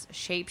as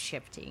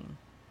shape-shifting.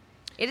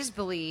 It is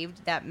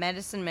believed that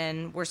medicine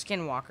men were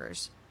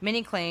skinwalkers.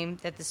 Many claim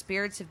that the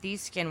spirits of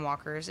these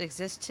skinwalkers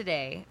exist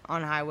today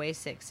on Highway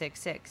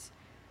 666.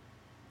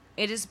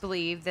 It is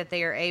believed that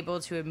they are able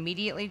to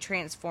immediately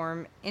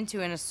transform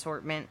into an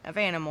assortment of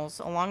animals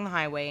along the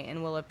highway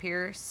and will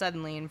appear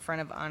suddenly in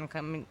front of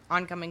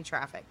oncoming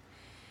traffic.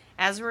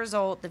 As a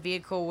result, the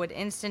vehicle would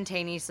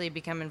instantaneously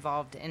become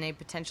involved in a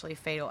potentially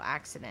fatal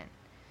accident.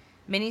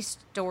 Many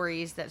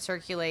stories that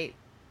circulate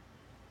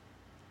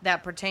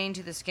that pertain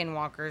to the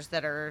skinwalkers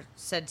that are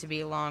said to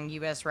be along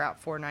U.S. Route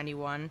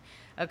 491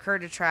 occur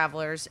to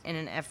travelers in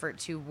an effort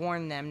to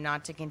warn them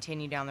not to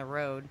continue down the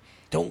road.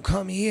 Don't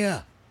come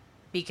here.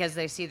 Because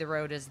they see the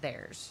road as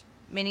theirs.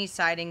 Many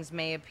sightings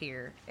may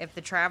appear. If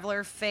the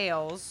traveler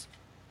fails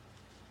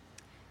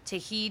to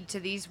heed to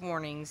these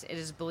warnings, it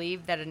is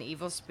believed that an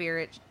evil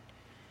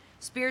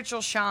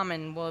spiritual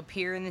shaman will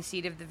appear in the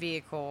seat of the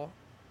vehicle,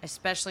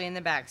 especially in the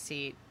back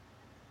seat.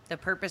 The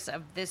purpose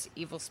of this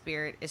evil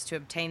spirit is to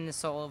obtain the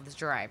soul of the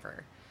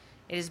driver.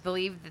 It is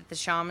believed that the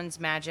shaman's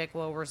magic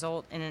will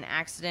result in an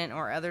accident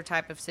or other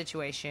type of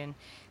situation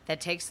that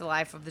takes the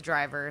life of the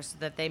driver so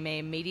that they may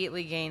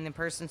immediately gain the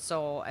person's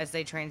soul as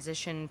they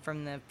transition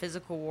from the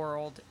physical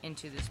world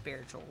into the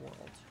spiritual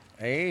world.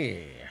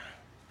 Hey.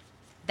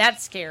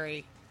 That's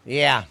scary.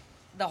 Yeah.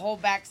 The whole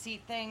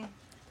backseat thing.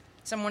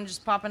 Someone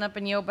just popping up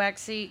in your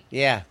backseat.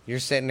 Yeah, you're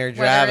sitting there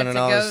driving and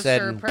all of a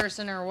sudden, or a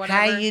person or whatever.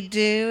 How you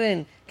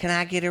doing? Can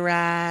I get a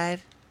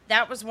ride?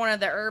 That was one of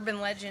the urban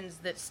legends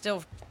that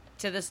still,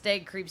 to this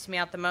day, creeps me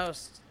out the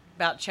most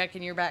about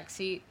checking your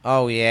backseat.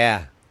 Oh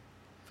yeah.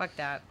 Fuck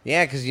that.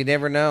 Yeah, because you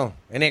never know,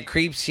 and it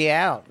creeps you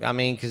out. I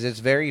mean, because it's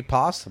very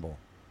possible.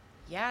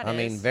 Yeah, I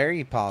mean,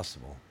 very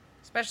possible.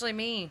 Especially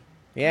me.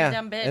 Yeah, I'm a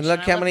dumb bitch, and look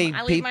how many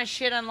people. I leave my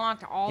shit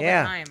unlocked all the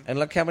time. And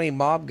look how many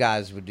mob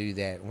guys would do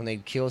that when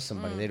they'd kill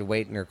somebody. They'd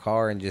wait in their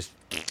car and just.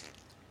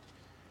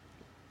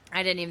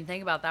 I didn't even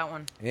think about that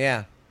one.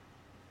 Yeah.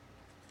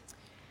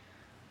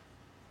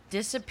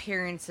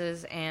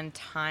 Disappearances and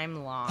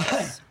time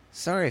loss.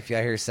 Sorry if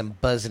y'all hear some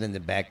buzzing in the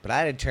back, but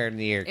I had to turn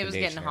the air conditioner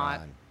on. It was getting hot.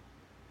 On.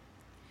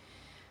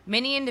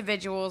 Many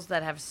individuals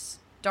that have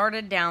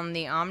started down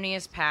the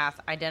ominous path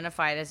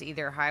identified as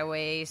either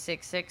Highway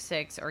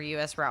 666 or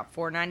U.S. Route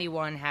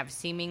 491 have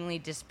seemingly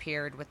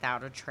disappeared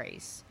without a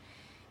trace.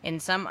 In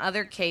some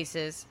other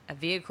cases, a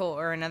vehicle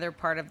or another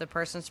part of the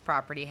person's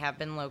property have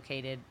been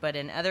located, but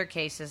in other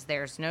cases,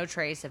 there's no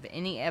trace of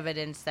any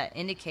evidence that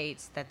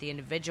indicates that the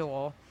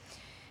individual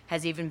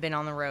has even been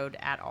on the road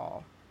at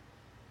all.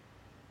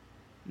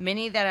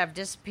 Many that have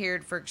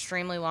disappeared for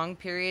extremely long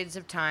periods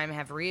of time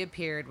have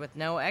reappeared with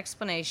no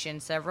explanation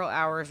several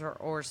hours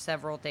or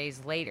several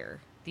days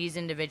later. These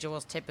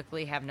individuals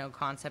typically have no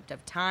concept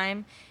of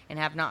time and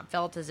have not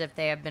felt as if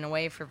they have been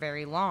away for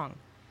very long.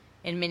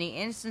 In many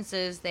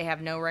instances, they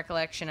have no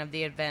recollection of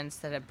the events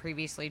that have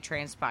previously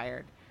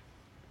transpired.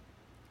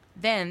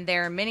 Then,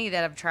 there are many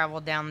that have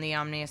traveled down the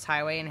ominous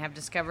highway and have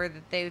discovered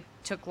that they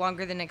took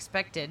longer than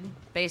expected,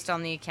 based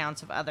on the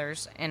accounts of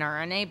others, and are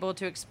unable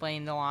to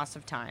explain the loss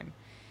of time.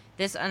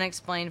 This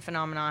unexplained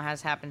phenomenon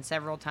has happened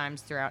several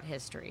times throughout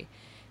history.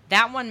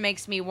 That one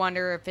makes me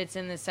wonder if it's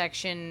in the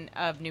section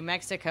of New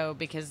Mexico,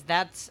 because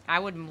I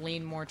would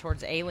lean more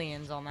towards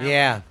aliens on that.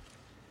 Yeah. One.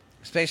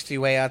 Especially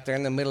way out there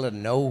in the middle of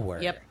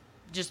nowhere. Yep.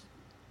 Just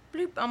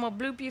bloop. I'm going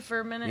to bloop you for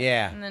a minute.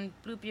 Yeah. And then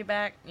bloop you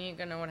back. You ain't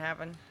going to know what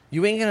happened.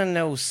 You ain't going to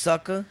know,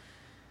 sucker.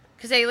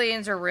 Because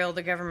aliens are real.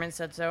 The government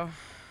said so.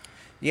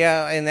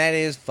 Yeah, and that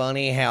is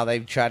funny how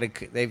they've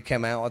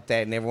come out with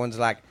that, and everyone's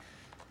like,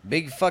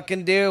 big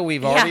fucking deal.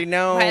 We've already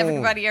known.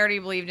 Everybody already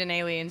believed in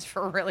aliens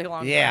for a really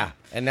long time. Yeah.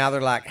 And now they're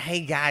like,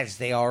 hey, guys,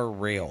 they are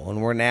real.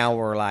 And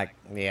we're like,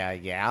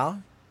 yeah.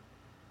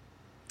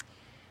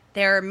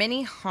 There are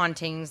many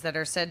hauntings that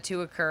are said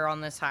to occur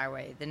on this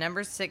highway. The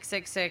number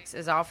 666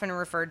 is often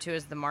referred to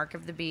as the mark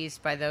of the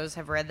beast by those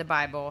who have read the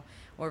Bible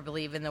or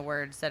believe in the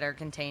words that are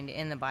contained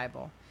in the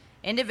Bible.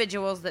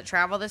 Individuals that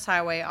travel this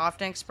highway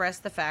often express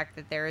the fact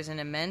that there is an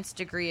immense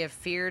degree of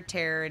fear,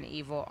 terror, and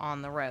evil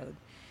on the road.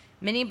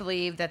 Many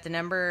believe that the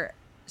number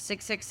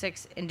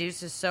 666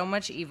 induces so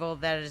much evil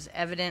that it is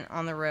evident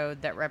on the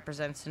road that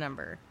represents the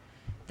number.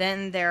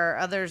 Then there are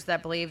others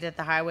that believe that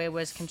the highway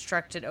was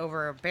constructed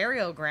over a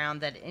burial ground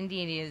that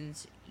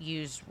Indians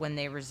used when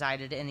they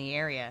resided in the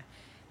area.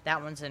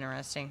 That one's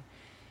interesting.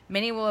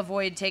 Many will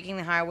avoid taking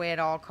the highway at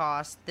all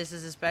costs. This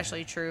is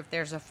especially true if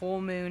there's a full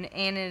moon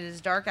and it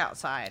is dark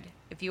outside.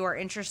 If you are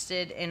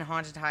interested in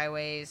haunted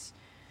highways,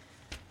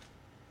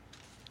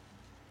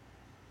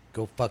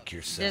 go fuck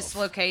yourself. This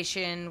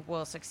location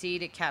will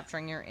succeed at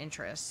capturing your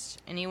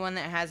interest. Anyone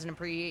that has an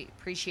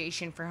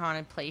appreciation for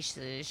haunted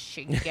places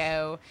should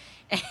go.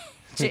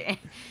 Say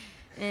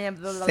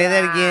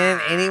that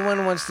again.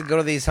 Anyone wants to go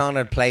to these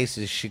haunted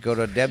places should go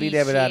to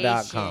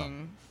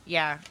www.com.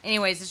 Yeah.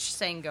 Anyways, it's just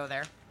saying go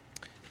there.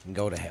 And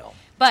go to hell.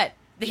 But,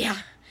 yeah,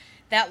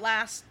 that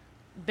last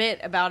bit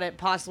about it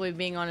possibly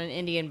being on an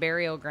Indian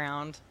burial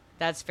ground,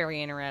 that's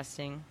very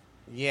interesting.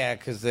 Yeah,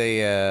 because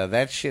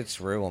that shit's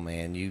real,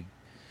 man. You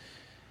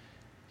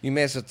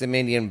mess with them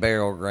Indian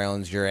burial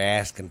grounds, you're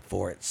asking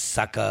for it,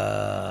 sucker.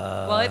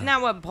 Well, isn't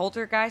that what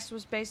Poltergeist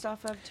was based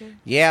off of, too?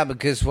 Yeah,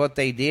 because what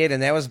they did,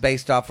 and that was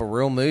based off a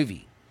real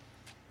movie.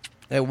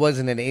 It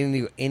wasn't an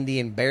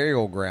Indian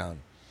burial ground.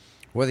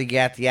 Where they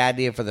got the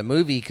idea for the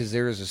movie, because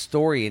there was a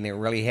story, and it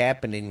really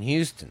happened in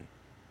Houston.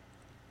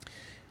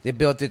 They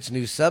built its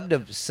new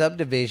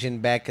subdivision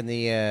back in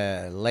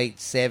the late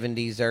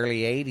 70s,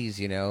 early 80s,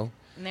 you know.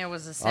 And there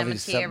was a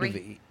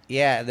cemetery.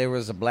 Yeah, there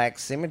was a black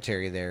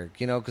cemetery there,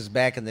 you know, because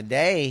back in the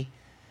day,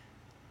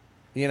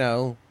 you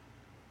know,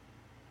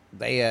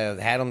 they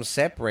had them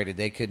separated.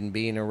 They couldn't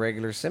be in a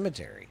regular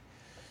cemetery.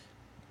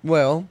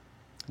 Well,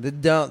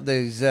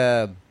 these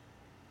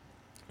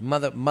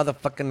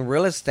motherfucking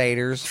real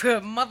estaters.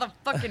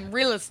 Motherfucking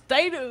real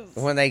estaters.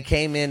 When they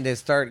came in to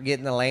start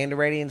getting the land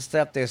ready and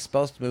stuff, they're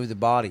supposed to move the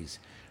bodies.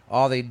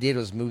 All they did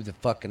was move the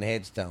fucking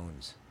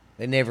headstones.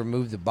 They never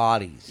moved the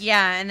bodies.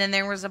 Yeah, and then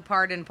there was a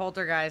part in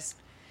Poltergeist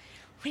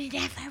we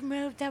never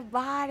moved the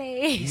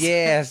bodies.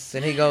 Yes.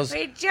 And he goes,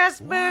 we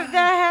just moved the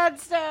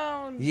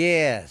headstones.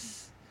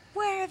 Yes.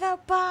 Where are the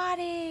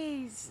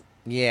bodies?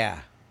 Yeah.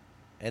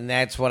 And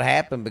that's what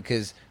happened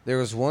because there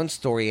was one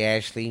story,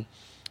 Ashley,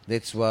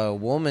 that's a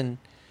woman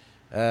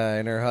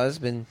and her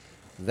husband.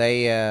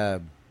 They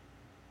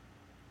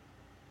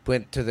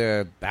went to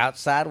the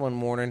outside one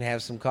morning,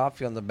 have some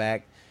coffee on the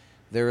back.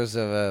 There was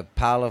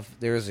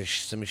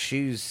some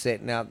shoes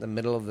sitting out in the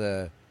middle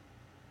of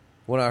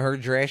one of her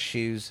dress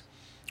shoes.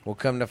 Well,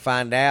 come to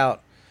find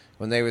out,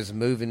 when they was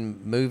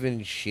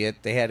moving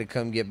shit, they had to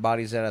come get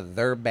bodies out of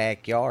their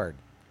backyard.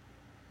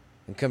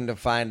 And come to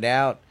find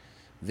out,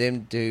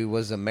 them two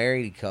was a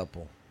married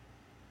couple.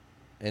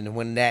 And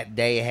when that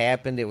day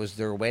happened, it was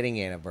their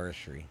wedding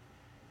anniversary.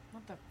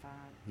 What the fuck?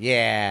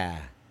 Yeah.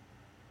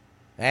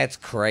 That's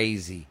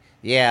crazy.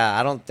 Yeah,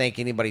 I don't think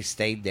anybody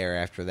stayed there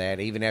after that,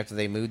 even after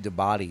they moved the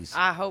bodies.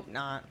 I hope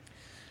not.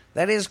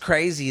 That is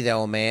crazy,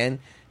 though, man.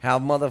 How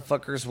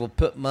motherfuckers will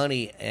put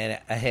money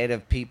ahead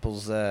of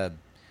people's...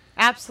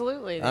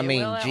 Absolutely. I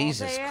mean,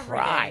 Jesus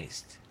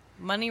Christ.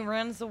 Money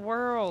runs the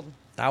world.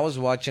 I was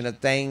watching a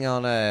thing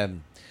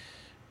on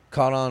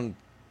Caught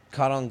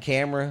on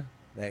Camera,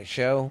 that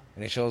show,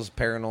 and it shows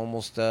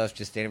paranormal stuff,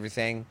 just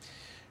everything,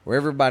 where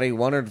everybody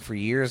wondered for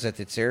years at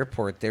this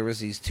airport, there was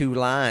these two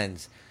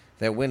lines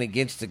that went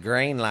against the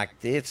grain like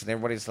this, and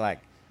everybody's like,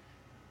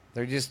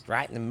 they're just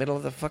right in the middle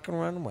of the fucking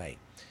runway.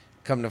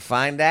 Come to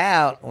find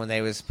out, when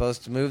they was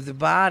supposed to move the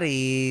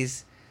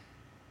bodies...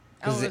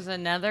 Oh, it was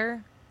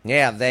another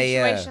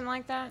situation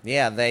like that?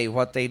 Yeah,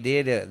 what they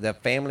did, the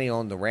family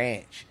owned the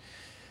ranch.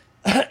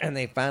 And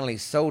they finally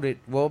sold it.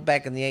 Well,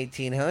 back in the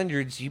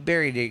 1800s, you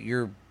buried it.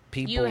 Your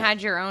people. You had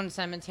your own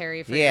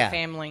cemetery for your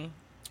family.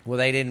 Well,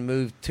 they didn't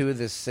move two of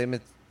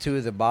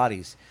the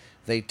bodies.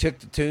 They took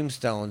the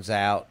tombstones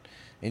out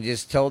and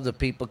just told the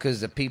people,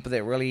 because the people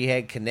that really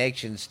had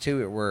connections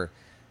to it were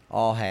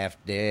all half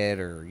dead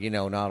or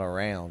not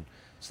around.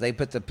 So they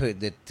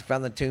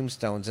found the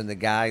tombstones in the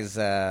guy's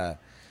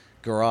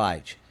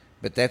garage.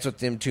 But that's what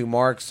them two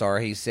marks are.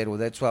 He said, well,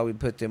 that's why we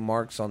put them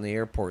marks on the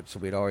airport, so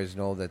we'd always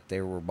know that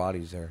there were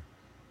bodies there.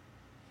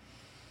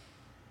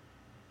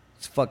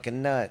 It's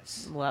fucking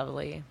nuts.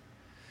 Lovely.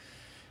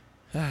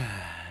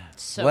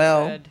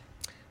 So good.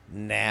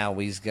 Now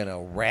we's going to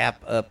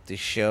wrap up the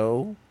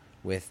show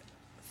with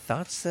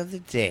Thoughts of the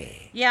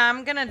Day. Yeah,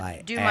 I'm going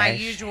to do my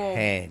usual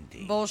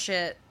Handy.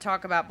 bullshit,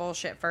 talk about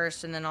bullshit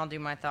first, and then I'll do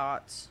my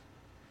thoughts.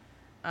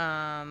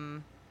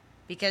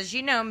 Because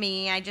you know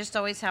me, I just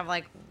always have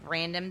like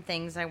random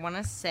things I want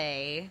to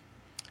say.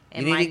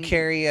 You need to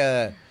carry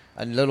a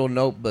little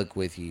notebook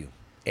with you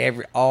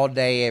all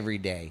day, every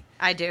day.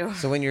 I do.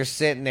 So when you're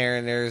sitting there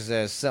and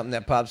there's something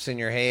that pops in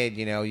your head,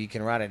 you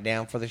can write it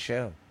down for the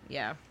show.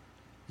 Yeah.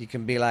 You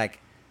can be like,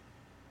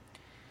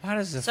 why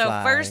does this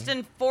fly? So first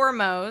and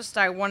foremost,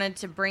 I wanted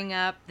to bring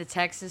up the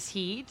Texas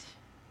heat.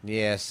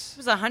 Yes. It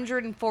was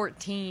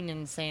 114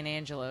 in San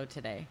Angelo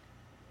today.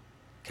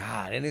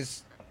 God, and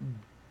it's...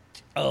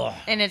 Ugh.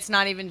 And it's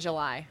not even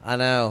July. I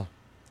know.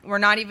 We're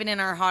not even in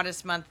our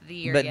hottest month of the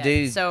year but yet.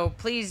 Dude, so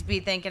please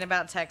be thinking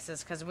about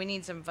Texas, because we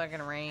need some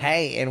fucking rain.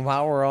 Hey, and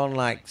while we're on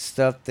like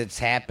stuff that's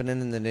happening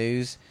in the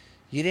news,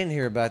 you didn't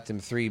hear about them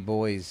 3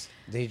 boys,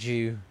 did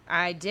you?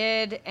 I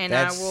did, and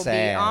that's I will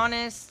sad. be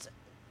honest.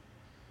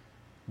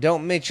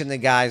 Don't mention the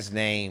guy's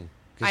name,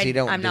 because he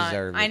don't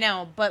deserve it. I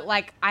know, but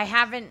like I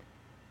haven't.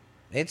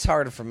 It's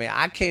hard for me.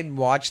 I couldn't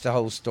watch the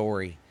whole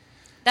story.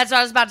 That's what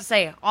I was about to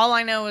say. All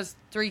I know is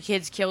 3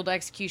 kids killed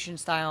execution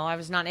style. I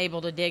was not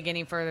able to dig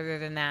any further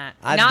than that.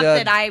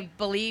 That I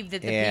believed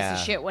that the piece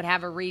of shit would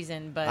have a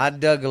reason, but I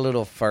dug a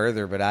little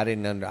further, but I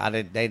didn't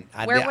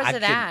Where was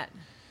it at?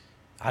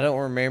 I don't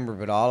remember,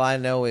 but all I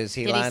know is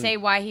Did he say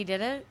why he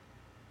did it?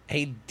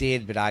 He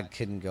did, but I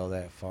couldn't go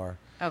that far.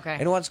 Okay.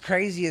 And what's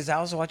crazy is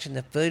I was watching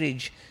the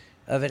footage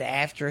of it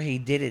after he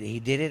did it. He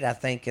did it, I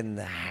think, in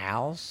the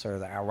house or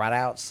right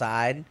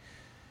outside.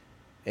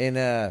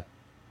 And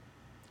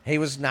he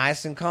was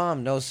nice and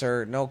calm. No,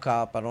 sir. No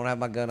cop. I don't have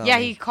my gun on me. Yeah,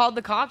 he called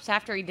the cops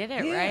after he did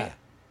it, right?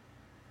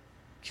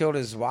 Killed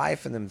his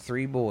wife and them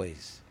 3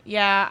 boys.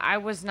 Yeah, I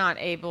was not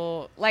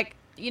able... Like,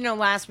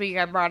 last week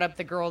I brought up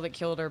the girl that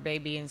killed her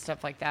baby and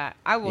stuff like that.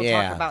 I will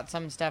talk about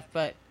some stuff,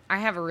 but I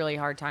have a really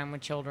hard time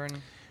with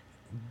children.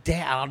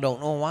 I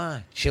don't know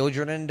why.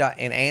 Children and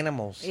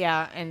animals.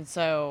 Yeah, and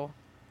so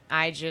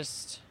I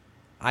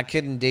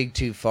couldn't dig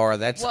too far.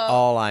 That's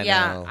all I know.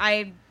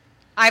 Yeah,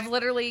 I've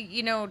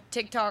literally,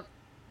 TikTok...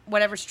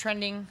 Whatever's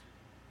trending,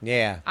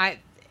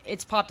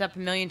 it's popped up a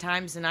million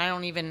times, and I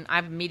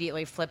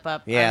immediately flip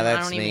up. Yeah,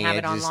 I don't even have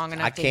it on long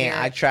enough to hear it.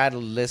 I try to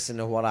listen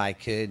to what I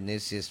could, and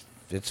it's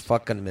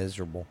fucking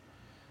miserable.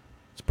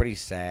 It's pretty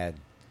sad.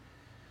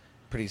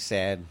 Pretty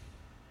sad.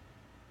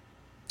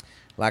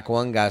 Like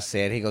one guy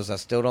said, he goes, I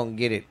still don't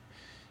get it.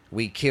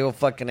 We kill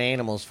fucking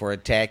animals for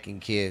attacking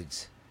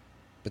kids.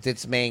 But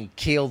this man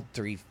killed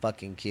 3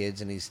 fucking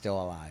kids, and he's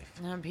still alive.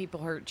 And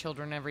people hurt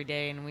children every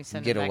day, and we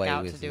send them back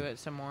out to do it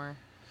some more.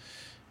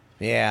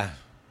 Yeah.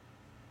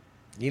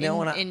 You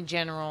know, in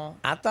general.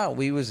 I thought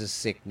we was a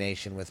sick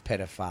nation with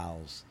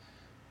pedophiles.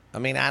 I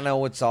mean, I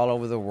know it's all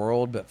over the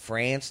world, but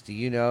France, do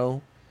you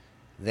know,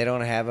 they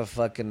don't have a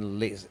fucking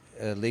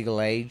legal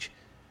age?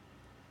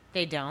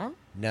 They don't?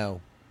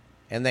 No.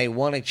 And they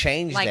want to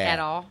change that. Like at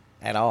all?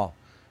 At all.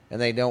 And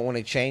they don't want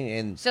to change.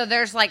 And so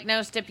there's like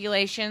no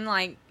stipulation,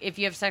 like if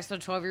you have sex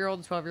with a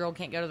 12-year-old, the 12-year-old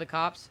can't go to the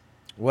cops?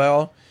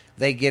 Well,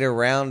 they get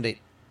around it.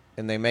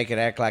 And they make it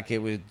act like it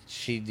was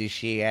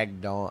she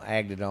acted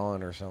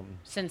on or something.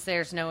 Since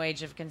there's no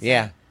age of consent.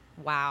 Yeah.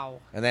 Wow.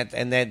 And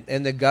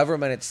the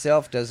government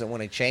itself doesn't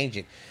want to change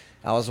it.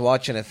 I was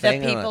watching a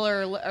thing. The people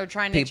are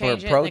trying to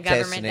change it, and the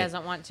government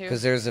doesn't want to.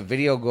 Because there's a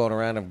video going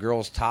around of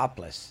girls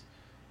topless,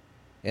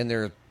 and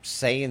they're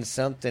saying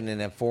something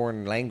in a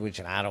foreign language,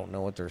 and I don't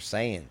know what they're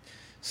saying.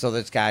 So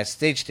this guy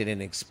stitched it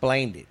and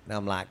explained it, and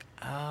I'm like,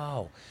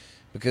 oh.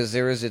 Because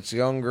there was this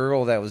young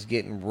girl that was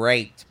getting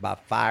raped by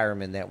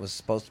firemen that was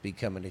supposed to be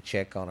coming to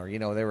check on her. You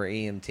know, they were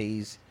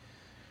EMTs.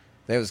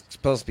 They was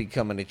supposed to be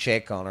coming to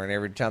check on her, and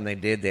every time they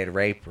did, they'd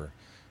rape her.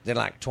 Then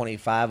like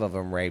 25 of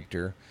them raped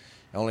her.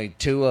 Only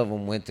 2 of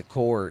them went to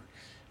court,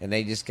 and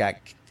they just got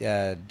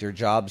their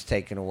jobs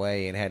taken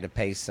away and had to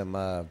pay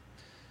some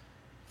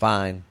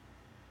fine.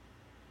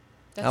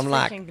 That's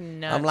nuts.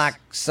 I'm like,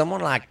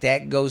 someone like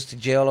that goes to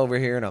jail over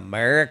here in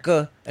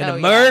America. In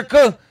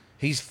America,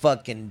 he's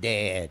fucking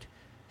dead.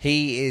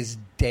 He is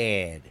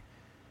dead.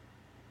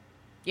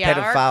 Yeah,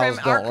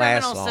 pedophiles our don't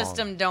last criminal long.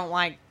 system don't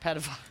like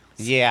pedophiles.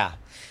 Yeah.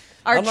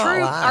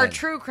 Our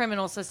true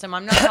criminal system.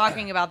 I'm not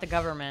talking about the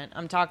government.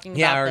 I'm talking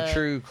about our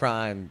true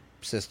crime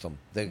system.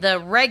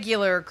 The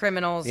regular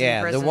criminals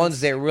in prisons. The ones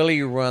that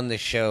really run the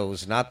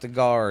shows, not the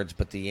guards,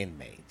 but the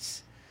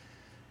inmates.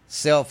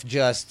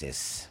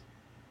 Self-justice.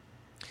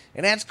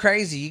 And that's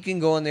crazy. You can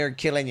go in there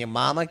killing your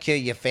mama, kill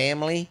your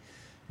family,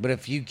 but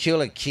if you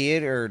kill a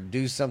kid or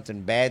do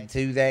something bad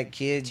to that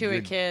kid...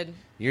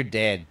 You're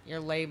dead. You're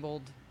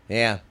labeled.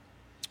 Yeah.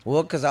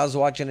 Well, because I was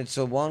watching it,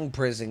 so one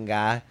prison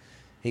guy,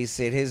 he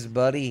said his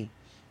buddy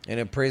in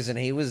a prison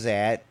he was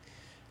at,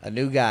 a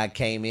new guy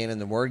came in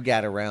and the word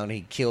got around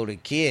he killed a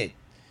kid.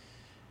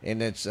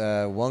 And it's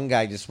one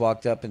guy just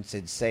walked up and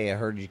said, "Say, I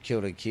heard you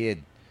killed a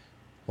kid.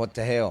 What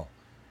the hell?"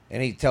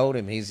 And he told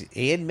him,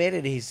 he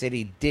admitted, he said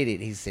he did it.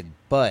 He said,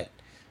 but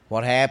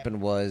what happened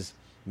was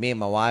me and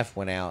my wife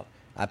went out.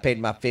 I paid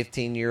my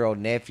 15-year-old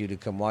nephew to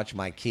come watch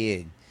my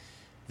kid.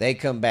 They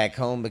come back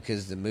home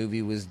because the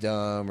movie was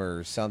dumb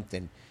or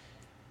something.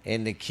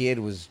 And the kid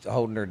was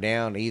holding her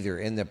down either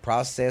in the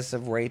process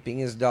of raping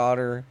his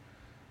daughter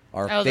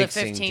or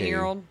fixing the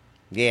 15-year-old?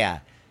 Yeah.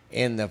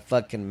 And the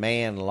fucking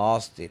man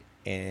lost it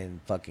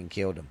and fucking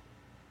killed him.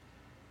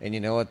 And you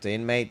know what the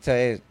inmate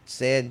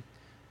said?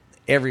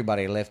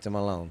 Everybody left him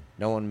alone.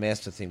 No one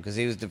messed with him because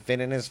he was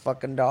defending his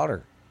fucking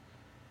daughter.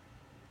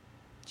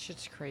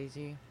 Shit's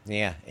crazy.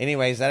 Yeah.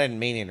 Anyways, I didn't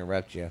mean to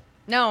interrupt you.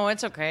 No,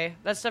 it's okay.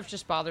 That stuff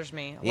just bothers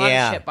me. A lot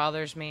of shit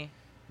bothers me.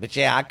 But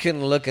yeah, I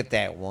couldn't look at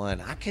that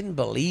one. I couldn't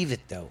believe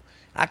it, though.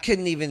 I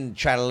couldn't even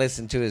try to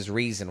listen to his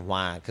reason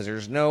why, because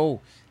there's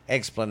no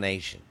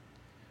explanation.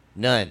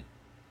 None.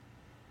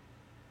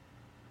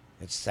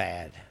 It's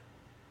sad.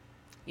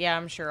 Yeah,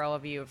 I'm sure all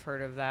of you have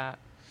heard of that.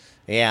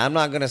 Yeah, I'm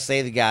not going to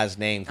say the guy's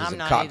name because the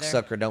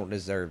cocksucker don't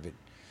deserve it.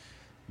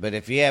 But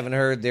if you haven't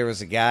heard, there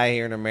was a guy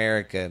here in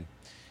America.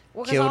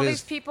 Well, because all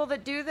these people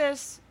that do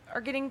this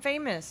are getting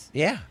famous.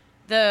 Yeah.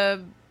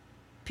 The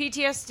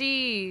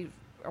PTSD,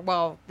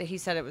 well, he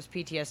said it was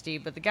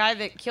PTSD, but the guy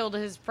that killed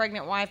his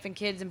pregnant wife and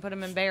kids and put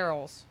them in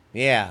barrels.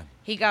 Yeah.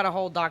 He got a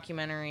whole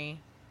documentary.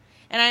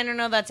 And I don't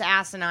know, that's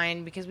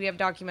asinine because we have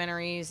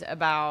documentaries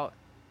about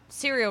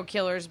serial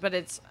killers, but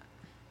it's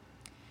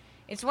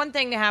one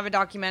thing to have a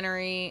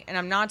documentary, and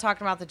I'm not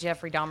talking about the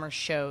Jeffrey Dahmer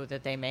show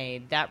that they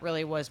made. That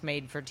really was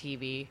made for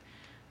TV.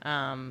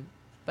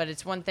 But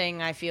it's one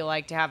thing, I feel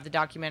like, to have the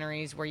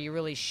documentaries where you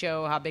really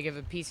show how big of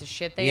a piece of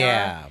shit they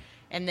are.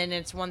 And then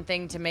it's one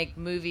thing to make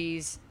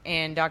movies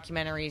and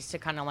documentaries to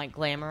kind of, like,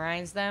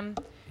 glamorize them.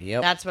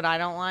 Yep. That's what I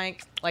don't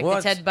like. Like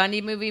the Ted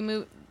Bundy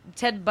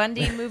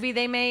movie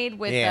they made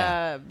with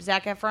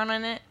Zac Efron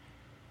in it.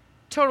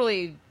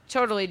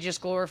 Totally just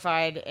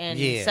glorified and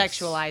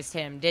sexualized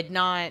him. Did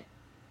not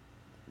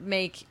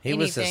make anything. He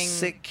was a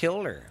sick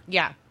killer.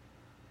 Yeah.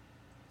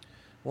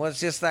 Well, it's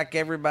just like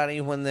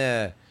everybody when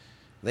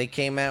they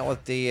came out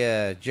with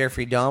the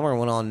Jeffrey Dahmer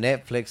one on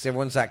Netflix.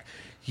 Everyone's like,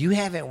 "You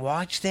haven't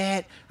watched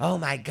that? Oh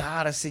my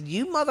God." I said,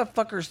 "You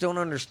motherfuckers don't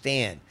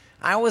understand.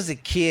 I was a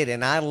kid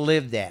and I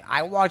lived that.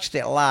 I watched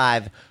it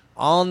live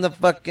on the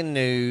fucking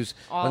news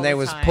when they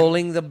was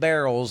pulling the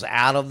barrels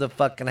out of the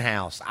fucking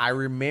house. I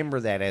remember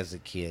that as a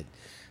kid.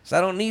 So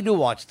I don't need to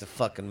watch the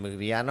fucking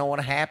movie. I know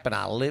what happened.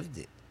 I lived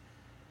it.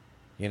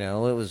 You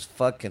know, it was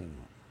fucking...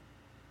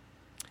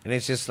 And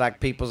it's just like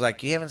people's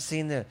like, "You haven't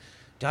seen the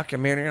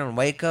documentary on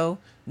Waco?"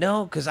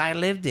 No, because I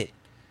lived it.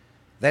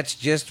 That's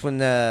just when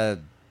the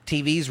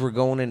TVs were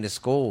going into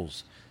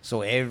schools.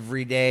 So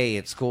every day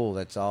at school,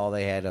 that's all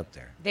they had up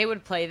there. They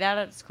would play that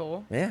at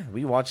school? Yeah,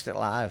 we watched it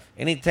live.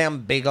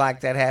 Anytime big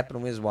like that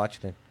happened, we was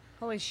watching it.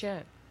 Holy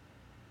shit.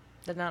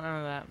 Did not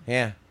know that.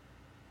 Yeah.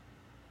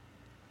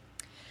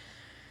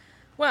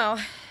 Well,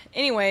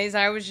 anyways,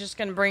 I was just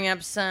going to bring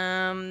up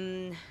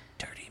some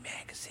dirty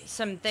magazines.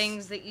 Some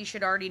things that you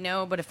should already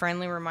know, but a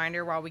friendly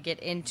reminder while we get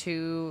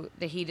into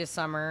the heat of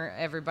summer.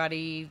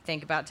 Everybody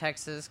think about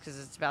Texas because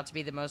it's about to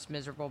be the most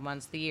miserable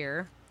months of the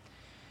year.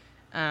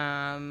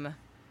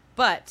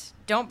 But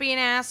don't be an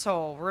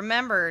asshole.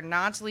 Remember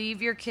not to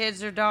leave your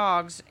kids or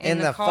dogs in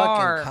the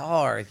car. Fucking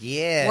car,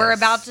 yes. We're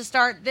about to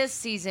start this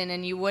season,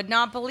 and you would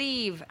not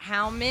believe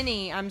how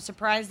many. I'm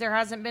surprised there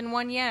hasn't been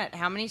one yet.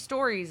 How many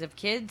stories of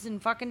kids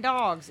and fucking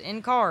dogs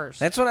in cars?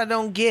 That's what I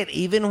don't get.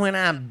 Even when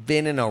I've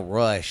been in a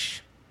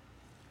rush,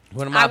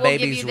 when my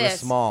babies were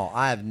small,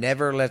 I have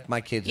never left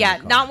my kids in the car.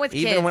 Yeah, not with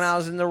kids. Even when I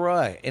was in a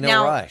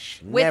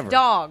rush. With never.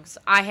 Dogs,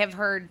 I have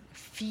heard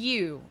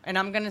few, and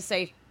I'm going to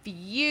say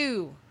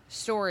few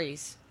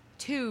stories,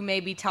 2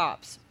 maybe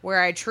tops, where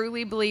I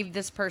truly believe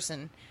this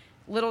person,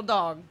 little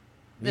dog,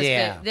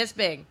 this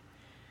big.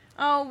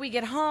 Oh, we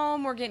get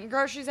home, we're getting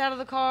groceries out of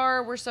the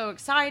car, we're so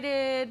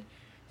excited.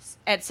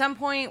 At some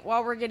point,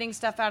 while we're getting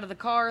stuff out of the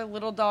car,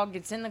 little dog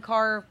gets in the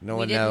car. No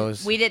one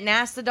knows. We didn't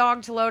ask the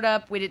dog to load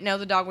up. We didn't know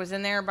the dog was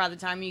in there. By the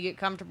time you get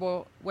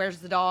comfortable, where's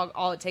the dog?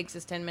 All it takes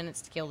is 10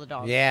 minutes to kill the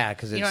dog. Yeah,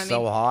 because it's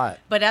so hot.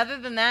 But other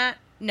than that,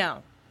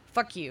 no.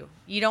 Fuck you.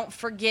 You don't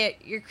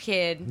forget your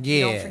kid. Yes.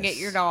 You don't forget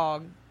your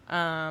dog.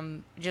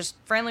 Just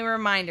friendly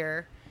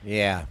reminder.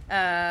 Yeah.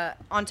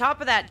 On top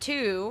of that,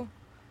 too,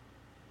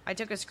 I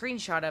took a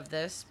screenshot of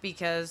this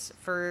because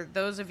for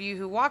those of you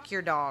who walk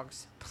your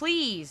dogs,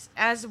 please,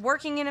 as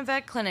working in a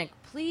vet clinic,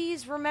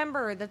 please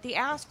remember that the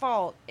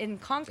asphalt in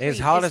concrete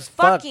is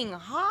fucking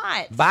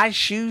hot. Buy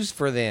shoes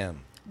for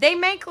them. They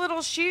make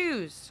little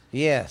shoes.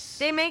 Yes.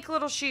 They make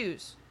little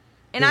shoes.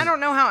 And I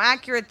don't know how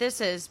accurate this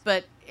is,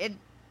 but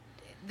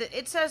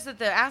it says that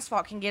the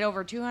asphalt can get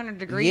over 200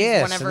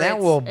 degrees whenever and that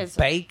will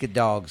bake a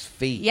dog's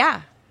feet.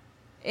 Yeah.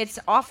 It's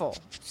awful.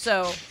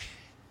 So,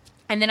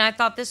 and then I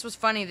thought this was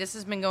funny. This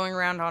has been going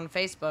around on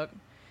Facebook.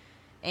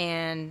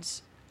 And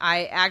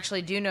I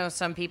actually do know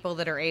some people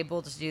that are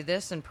able to do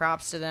this, and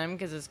props to them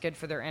because it's good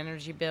for their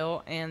energy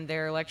bill and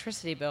their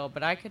electricity bill,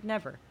 but I could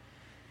never.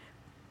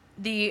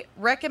 The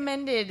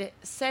recommended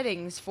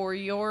settings for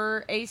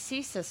your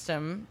AC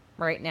system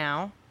right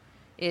now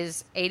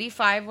is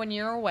 85 when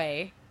you're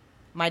away.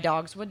 My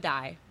dogs would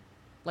die.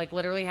 Like,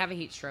 literally have a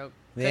heat stroke.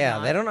 Yeah,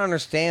 they don't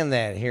understand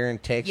that here in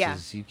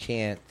Texas. Yeah. You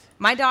can't.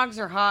 My dogs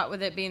are hot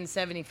with it being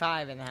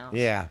 75 in the house.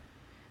 Yeah.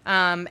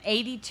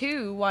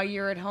 82 while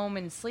you're at home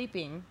and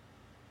sleeping.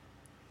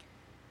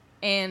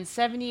 And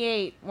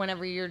 78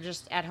 whenever you're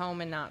just at home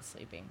and not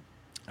sleeping.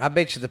 I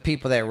bet you the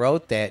people that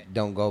wrote that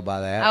don't go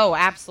by that. Oh,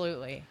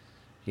 absolutely.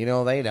 You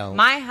know they don't.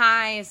 My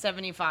high is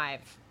 75.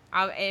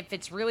 If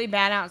it's really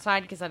bad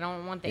outside because I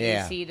don't want the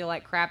AC to,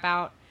 like, crap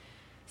out,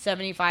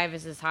 75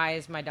 is as high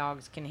as my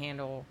dogs can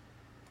handle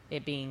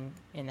it being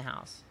in the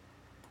house.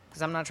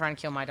 Because I'm not trying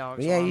to kill my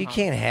dogs. Yeah, you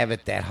can't have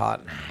it that hot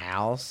in the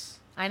house.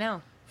 I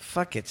know.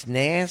 Fuck, it's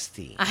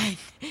nasty.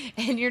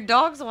 And your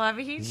dogs will have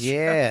a heat stroke.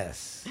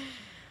 Yes.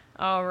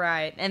 All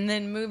right. And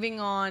then moving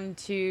on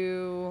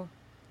to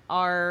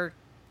our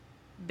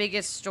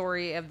biggest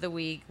story of the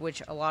week,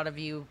 which a lot of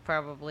you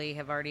probably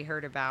have already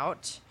heard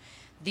about.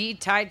 The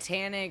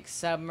Titanic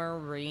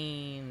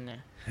submarine.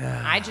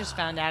 I just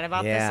found out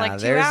about this like 2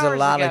 hours ago. There's a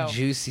lot of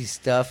juicy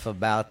stuff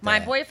about that. My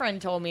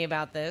boyfriend told me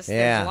about this.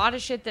 Yeah. There's a lot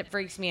of shit that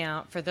freaks me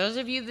out. For those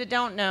of you that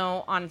don't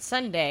know, on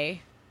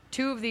Sunday,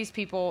 2 of these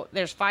people,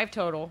 there's 5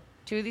 total,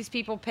 2 of these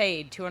people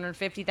paid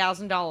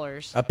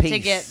 $250,000 a piece to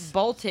get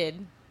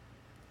bolted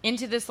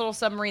into this little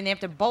submarine. They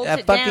have to bolt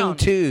it down. A fucking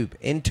tube,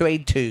 into a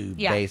tube,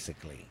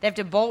 basically. They have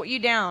to bolt you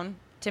down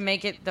to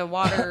make it the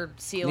water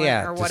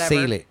sealant or whatever.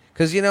 To seal it.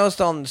 Because you notice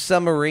on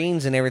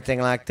submarines and everything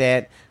like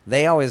that,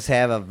 they always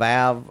have a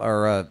valve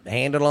or a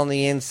handle on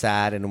the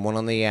inside and one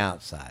on the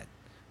outside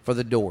for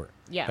the door.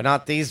 Yeah. But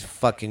not these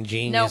fucking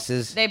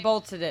geniuses. Nope, they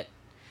bolted it.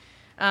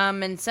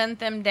 And sent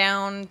them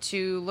down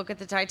to look at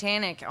the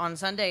Titanic on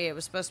Sunday. It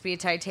was supposed to be a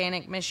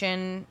Titanic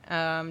mission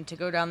to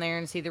go down there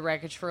and see the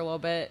wreckage for a little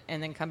bit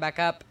and then come back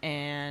up.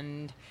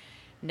 And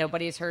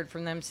nobody has heard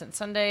from them since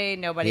Sunday.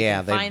 Nobody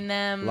can find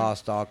them.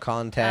 Lost all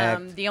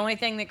contact. The only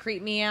thing that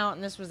creeped me out,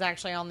 and this was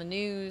actually on the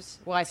news.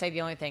 Well, I say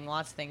the only thing.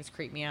 Lots of things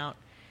creep me out.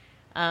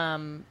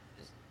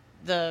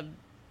 The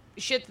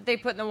shit that they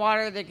put in the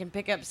water that can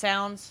pick up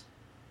sounds.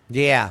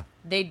 Yeah.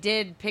 They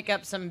did pick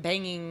up some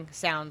banging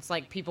sounds,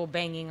 like people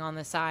banging on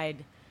the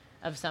side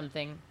of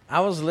something. I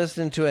was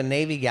listening to a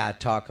Navy guy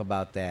talk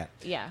about that.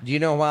 Yeah. Do you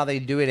know why they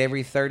do it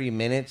every 30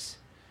 minutes?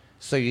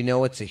 So you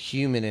know it's a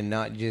human and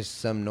not just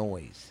some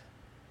noise.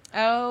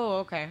 Oh,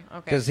 okay.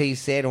 Because he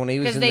said when he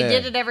was in Because they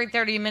did it every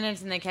 30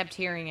 minutes and they kept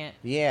hearing it.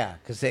 Yeah,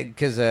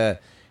 because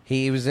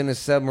he was in a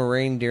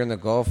submarine during the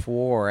Gulf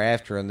War or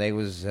after, and they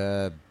was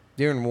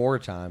during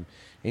wartime.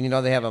 And, you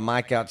know, they have a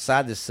mic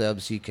outside the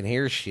sub so you can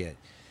hear shit.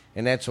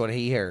 And that's what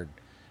he heard.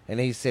 And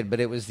he said, but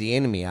it was the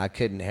enemy. I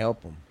couldn't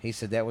help him. He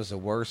said that was the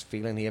worst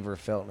feeling he ever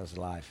felt in his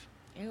life.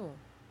 Ew.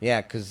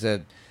 Yeah, because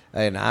an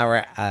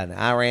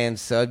Iran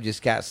sub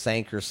just got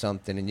sank or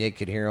something, and you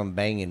could hear them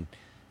banging,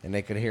 and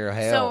they could hear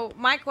hell. So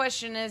my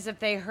question is, if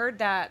they heard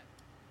that,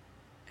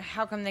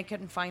 how come they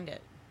couldn't find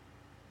it?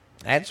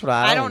 That's what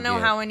I don't know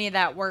how any of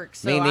that works,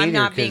 so neither, I'm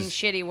not being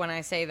shitty when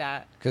I say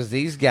that. Because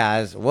these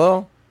guys,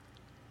 well,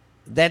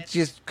 that's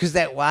just because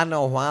that. Well, I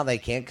know why they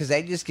can't. Because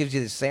that just gives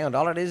you the sound.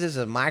 All it is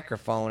a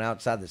microphone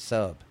outside the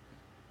sub.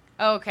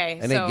 Okay,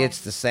 and it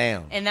gets the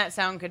sound, and that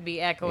sound could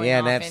be echoing. Yeah,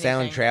 and off that anything.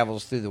 Sound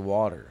travels through the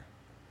water.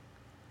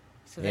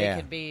 So they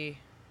could be.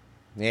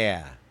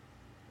 Yeah.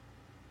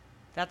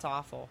 That's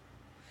awful.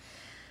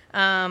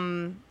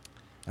 I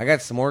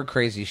got some more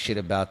crazy shit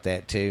about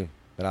that too,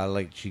 but I'll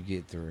let you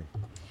get through.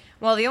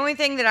 Well, the only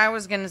thing that I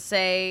was going to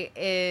say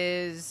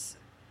is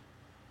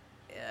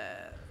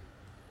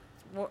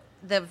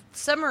the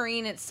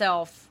submarine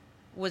itself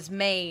was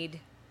made,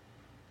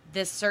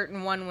 this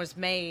certain one was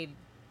made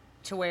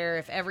to where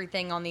if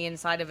everything on the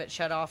inside of it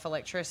shut off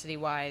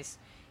electricity-wise,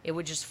 it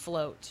would just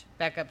float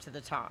back up to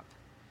the top.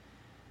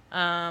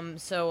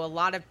 So a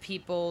lot of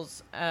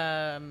people's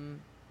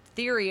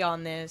theory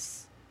on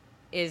this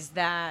is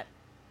that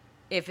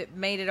if it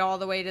made it all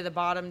the way to the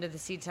bottom to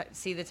see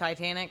the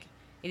Titanic,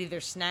 it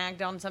either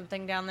snagged on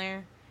something down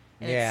there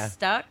and it's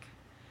stuck,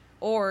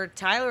 or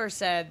Tyler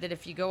said that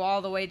if you go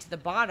all the way to the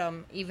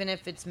bottom, even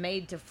if it's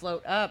made to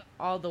float up,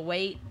 all the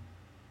weight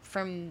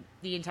from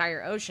the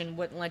entire ocean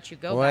wouldn't let you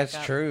go back up. Well,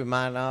 that's true. It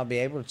might not be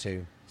able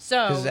to.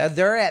 So, because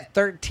they're at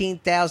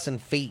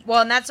 13,000 feet.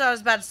 Well, and that's what I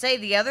was about to say.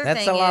 The other thing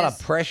is... That's a lot of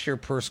pressure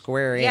per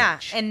square inch. Yeah,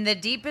 and the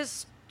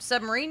deepest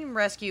submarine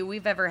rescue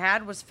we've ever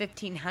had was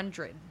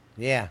 1,500.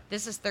 Yeah.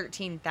 This is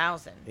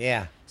 13,000.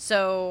 Yeah.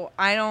 So,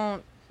 I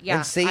don't... Yeah,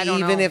 and see,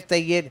 even if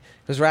they get...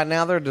 Because right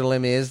now their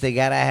dilemma is they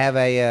got to have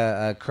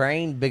a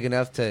crane big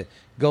enough to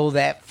go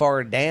that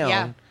far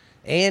down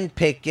and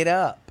pick it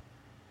up.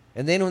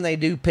 And then when they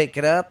do pick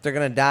it up, they're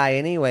going to die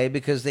anyway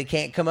because they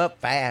can't come up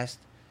fast.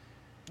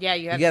 Yeah,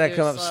 you got to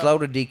come up slow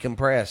to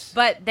decompress.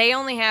 But they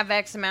only have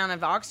X amount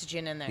of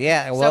oxygen in there.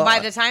 Yeah, well... So by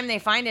the time they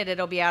find it,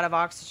 it'll be out of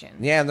oxygen.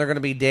 Yeah, and they're going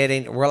to be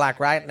dead. We're like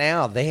right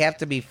now, they have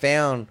to be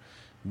found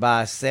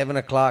by 7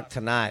 o'clock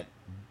tonight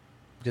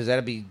because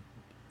that'll be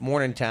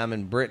morning time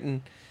in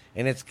Britain.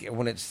 And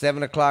when it's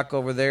 7 o'clock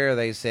over there,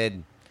 they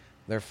said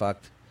they're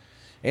fucked.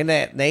 And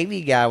that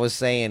Navy guy was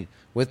saying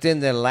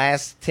within the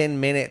last 10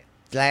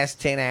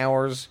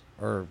 hours,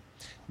 or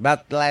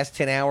about the last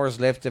 10 hours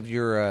left of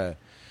your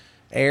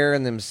air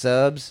in them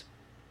subs,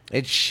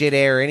 it's shit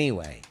air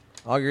anyway.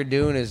 All you're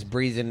doing is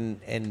breathing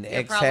and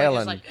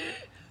exhaling. Like,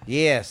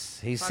 yes,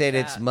 he said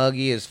it's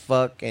muggy as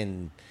fuck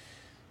and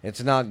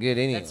it's not good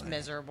anyway. That's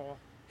miserable.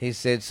 He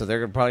said so they're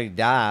going to probably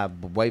die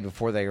way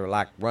before they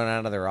run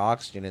out of their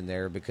oxygen in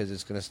there because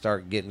it's going to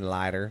start getting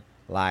lighter.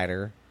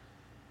 So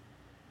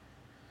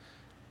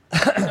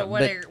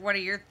what are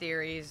your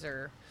theories?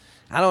 Or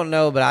I don't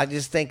know, but I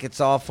just think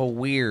it's awful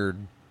weird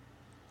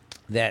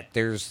that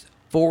there's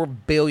 4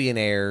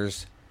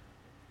 billionaires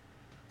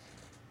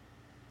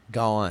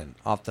gone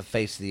off the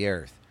face of the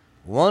earth.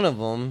 One of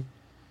them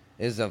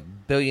is a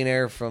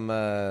billionaire from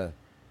the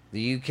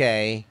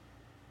UK,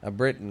 a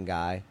Britain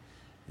guy.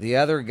 The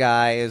other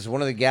guy is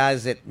one of the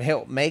guys that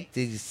helped make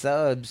these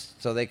subs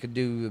so they could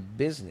do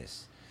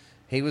business.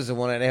 He was the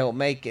one that helped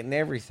make it and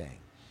everything.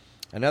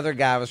 Another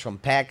guy was from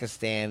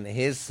Pakistan,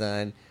 his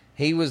son.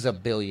 He was a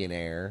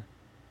billionaire.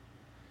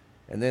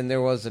 And then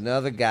there was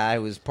another guy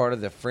who was part of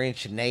the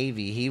French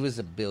Navy. He was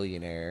a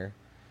billionaire.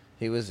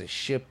 He was a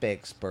ship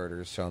expert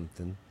or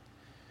something.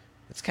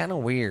 It's kind of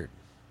weird.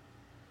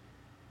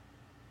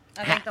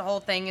 I think the whole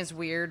thing is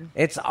weird.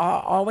 It's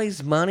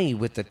always money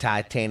with the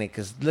Titanic.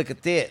 Because look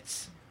at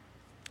this.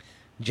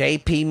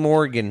 J.P.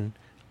 Morgan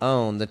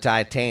owned the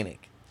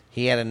Titanic.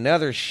 He had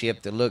another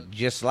ship that looked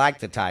just like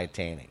the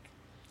Titanic.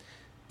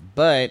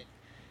 But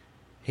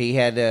he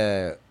had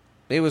it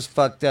was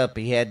fucked up.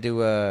 He had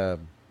to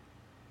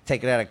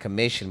take it out of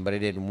commission, but he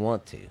didn't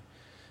want to.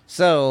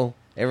 So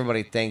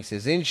everybody thinks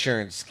his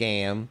insurance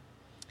scam.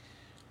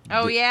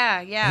 Oh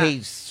yeah.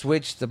 He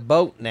switched the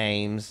boat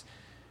names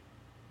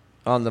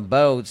on the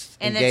boats,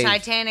 and the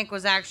Titanic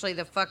was actually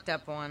the fucked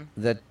up one.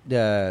 No,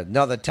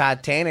 the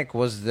Titanic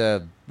was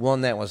the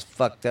one that was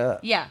fucked up.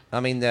 Yeah. I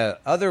mean, the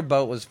other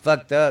boat was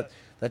fucked up.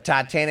 The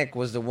Titanic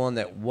was the one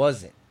that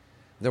wasn't.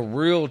 The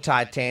real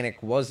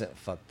Titanic wasn't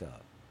fucked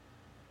up.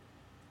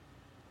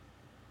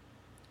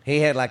 He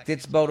had like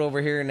this boat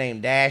over here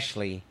named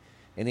Ashley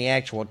in the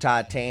actual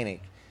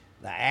Titanic.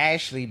 The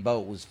Ashley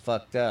boat was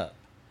fucked up.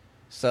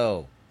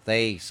 So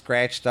they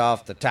scratched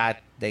off the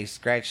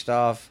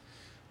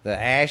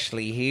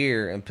Ashley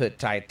here and put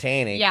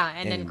Titanic. Yeah,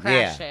 and then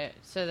crashed it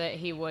so that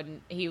he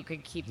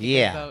could keep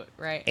the boat,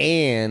 right?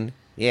 And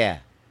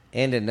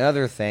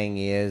another thing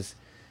is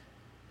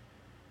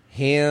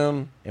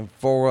him and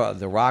 4 of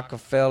the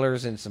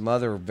Rockefellers and some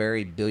other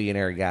very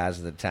billionaire guys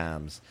of the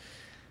times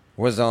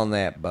was on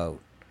that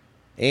boat.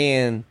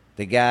 And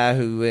the guy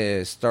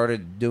who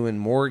started doing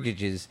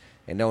mortgages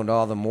and owned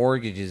all the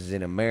mortgages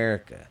in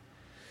America.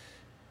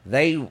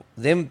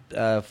 Them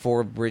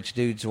 4 rich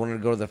dudes wanted to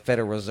go to the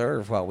Federal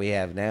Reserve, what we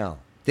have now.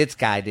 This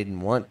guy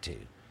didn't want to.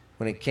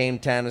 When it came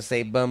time to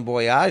say bon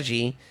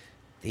voyage,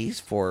 these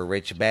 4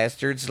 rich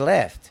bastards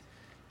left.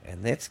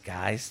 And this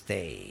guy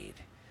stayed.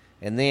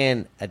 And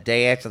then, a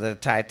day after the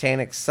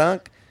Titanic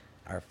sunk,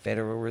 our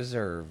Federal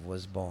Reserve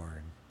was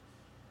born.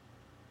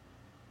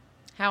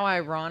 How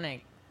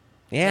ironic.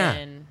 Yeah.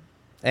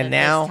 And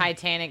now, this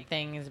Titanic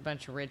thing is a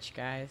bunch of rich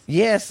guys.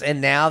 Yes, and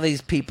now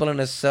these people in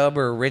the sub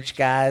are rich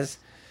guys.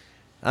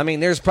 I mean,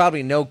 there's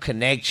probably no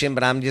connection,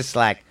 but I'm just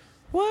like,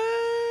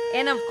 what?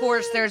 And, of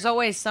course, there's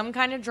always some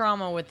kind of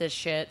drama with this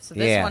shit. So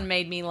this one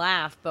made me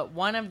laugh. But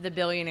one of the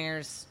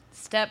billionaires'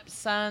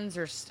 stepsons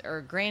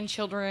or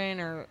grandchildren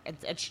or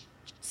it's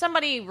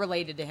somebody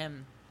related to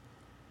him,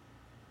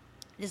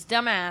 this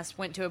dumbass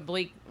went to a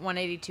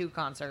Blink-182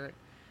 concert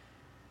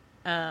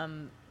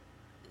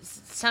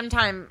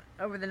sometime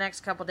over the next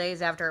couple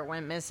days after it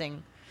went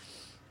missing.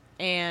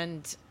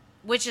 And...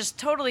 which is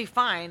totally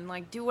fine.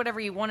 Like, do whatever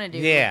you want to do.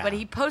 Yeah. But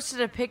he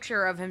posted a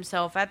picture of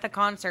himself at the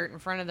concert in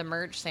front of the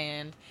merch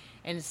stand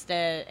and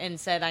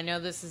said, I know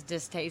this is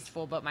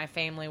distasteful, but my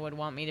family would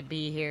want me to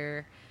be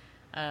here.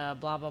 Blah,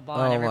 blah,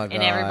 blah. Oh, my God.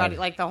 And everybody,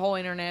 like, the whole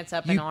internet's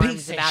up in You arms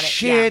piece of about it.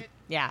 shit.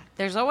 Yeah.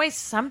 There's always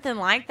something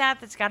like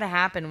that's got to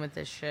happen with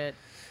this shit.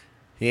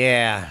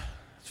 Yeah.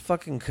 It's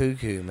fucking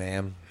cuckoo,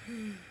 man.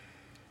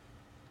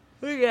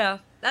 Yeah.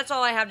 That's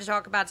all I have to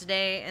talk about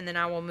today, and then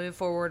I will move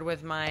forward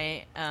with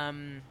my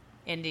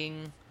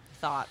ending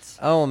thoughts.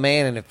 Oh,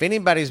 man, and if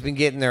anybody's been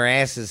getting their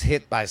asses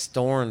hit by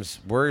storms,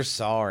 we're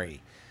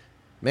sorry.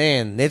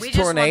 Man, it's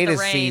tornado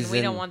season.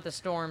 We don't want the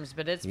storms,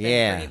 but it's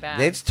been pretty bad.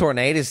 It's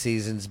tornado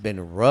season's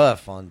been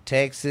rough on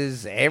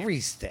Texas. I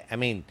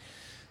mean,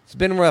 it's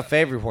been rough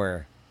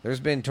everywhere. There's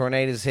been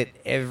tornadoes hit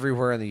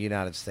everywhere in the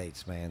United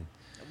States, man.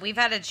 We've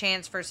had a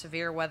chance for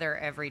severe weather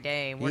every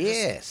day.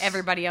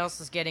 Everybody else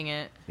is getting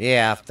it.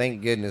 Yeah,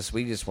 thank goodness.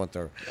 We just want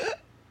the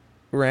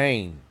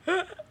rain.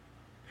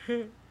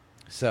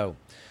 So,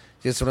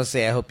 just want to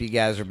say I hope you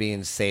guys are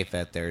being safe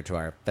out there to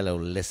our fellow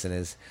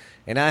listeners.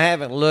 And I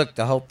haven't looked.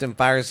 I hope them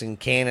fires in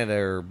Canada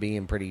are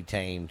being pretty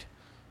tamed.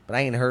 But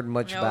I ain't heard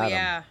much about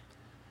them.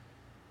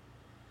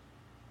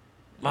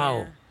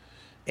 Oh.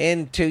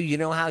 And, two, you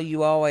know how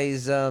you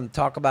always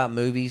talk about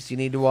movies you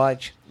need to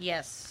watch?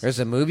 Yes. There's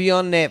a movie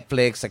on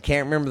Netflix. I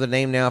can't remember the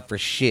name now for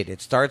shit.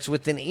 It starts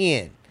with an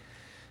N.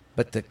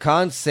 But the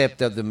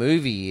concept of the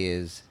movie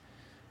is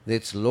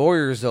that's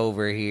lawyers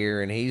over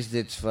here, and he's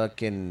this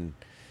fucking...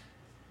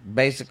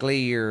 basically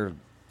your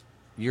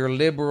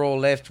liberal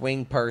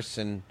left-wing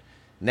person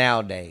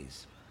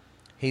nowadays.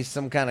 He's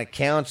some kind of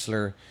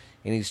counselor,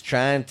 and he's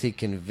trying to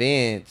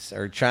convince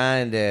or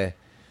trying to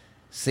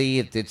see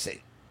if it's a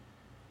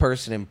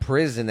person in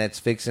prison that's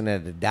fixing to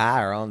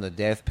die or on the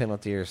death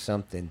penalty or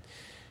something,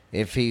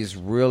 if he's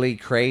really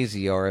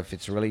crazy or if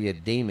it's really a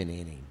demon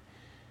in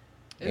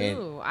him.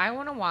 Ooh, I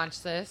want to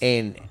watch this.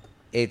 And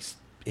it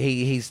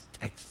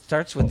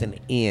starts with an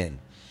N,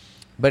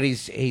 but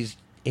he's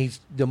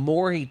the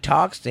more he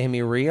talks to him,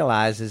 he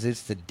realizes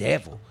it's the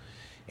devil.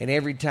 And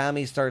every time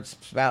he starts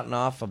spouting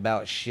off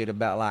about shit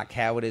about like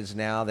how it is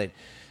now that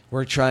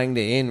we're trying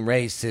to end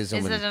racism.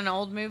 Is it an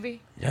old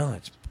movie? No,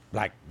 it's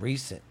like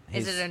recent.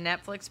 Is it a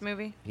Netflix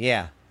movie?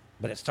 Yeah,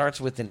 but it starts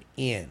with an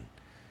N.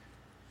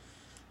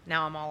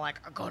 Now I'm all like,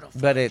 I gotta.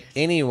 But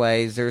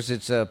anyways,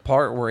 it's a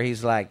part where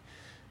he's like,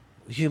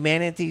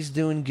 humanity's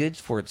doing good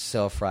for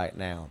itself right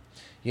now.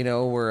 You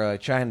know, we're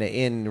trying to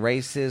end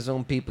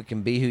racism. People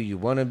can be who you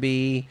want to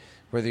be.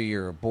 Whether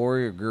you're a boy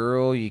or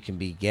girl, you can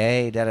be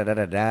gay,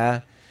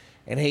 da-da-da-da-da.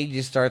 And he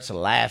just starts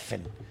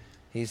laughing.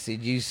 He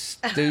said, you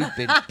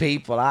stupid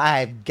people.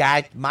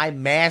 My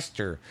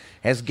master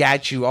has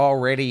got you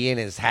already in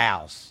his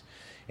house.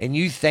 And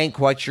you think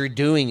what you're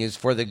doing is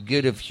for the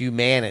good of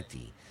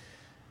humanity.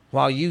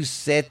 While you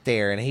sit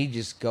there, and he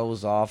just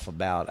goes off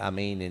about,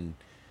 and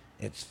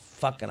it's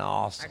fucking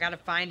awesome. I gotta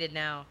find it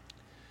now.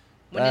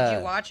 When did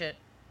you watch it?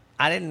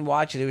 I didn't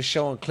watch it. It was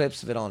showing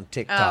clips of it on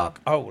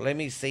TikTok. Oh, let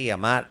me see. I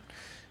might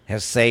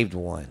have saved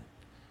one.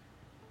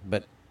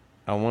 But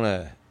I want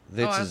to...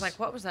 I was like,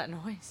 what was that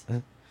noise?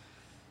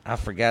 I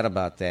forgot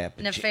about that.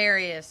 But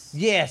Nefarious.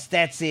 Yes,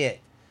 that's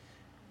it.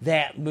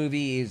 That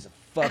movie is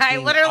fucking awesome.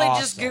 I literally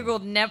just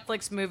Googled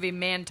Netflix movie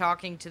man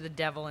talking to the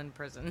devil in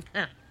prison.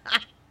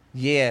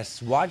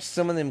 Yes, watch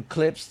some of them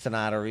clips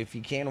tonight, or if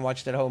you can,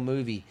 watch that whole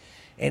movie.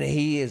 And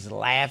he is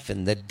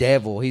laughing, the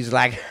devil. He's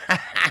like...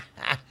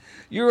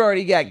 You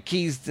already got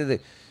keys to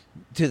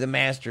the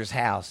master's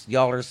house.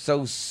 Y'all are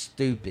so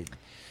stupid.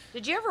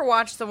 Did you ever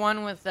watch the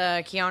one with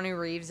Keanu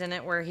Reeves in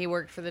it where he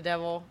worked for the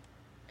devil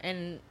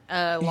in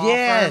a law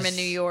firm in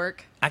New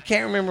York? I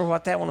can't remember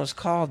what that one was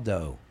called,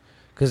 though.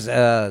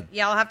 Yeah,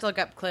 I'll have to look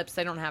up clips.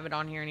 They don't have it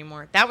on here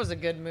anymore. That was a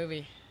good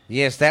movie.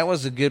 Yes, that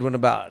was a good one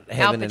about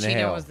heaven and hell. Al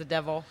Pacino was the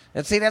devil.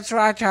 And see, that's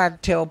what I try to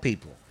tell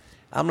people.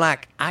 I'm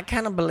like, I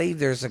kind of believe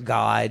there's a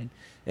God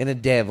and a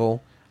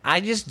devil. I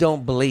just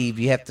don't believe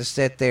you have to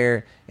sit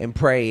there and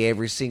pray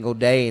every single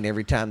day and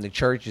every time the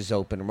church is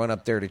open and run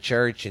up there to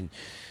church and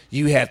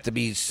you have to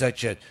be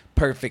such a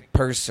perfect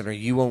person or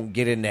you won't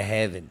get into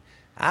heaven.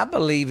 I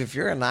believe if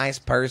you're a nice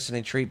person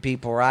and treat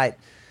people right,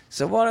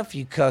 so what if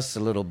you cuss a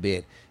little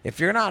bit?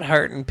 If you're not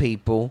hurting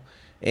people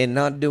and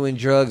not doing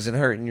drugs and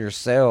hurting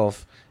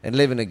yourself and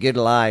living a good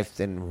life,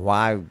 then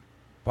why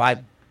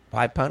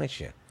Why punish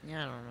you?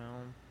 Yeah, I don't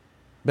know.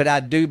 But I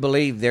do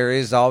believe there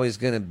is always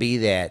going to be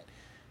that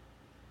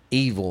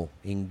evil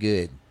in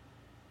good.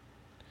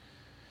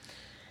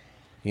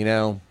 You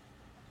know,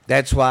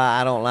 that's why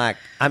I don't like.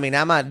 I mean,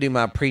 I might do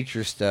my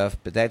preacher stuff,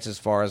 but that's as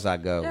far as I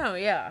go. No,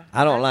 yeah.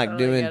 I don't like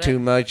doing too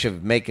much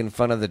of making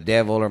fun of the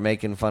devil or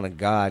making fun of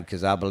God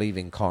because I believe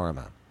in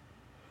karma.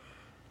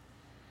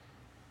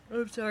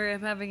 I'm sorry,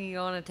 I'm having a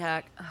yawn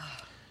attack.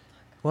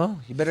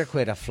 Well, you better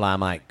quit. A fly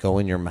might go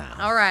in your mouth.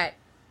 All right.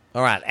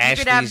 Ashley's...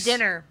 You could have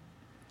dinner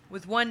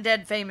with one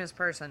dead famous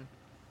person.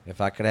 If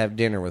I could have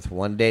dinner with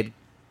one dead...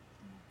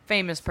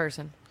 famous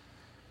person.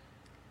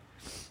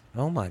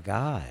 Oh, my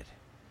God.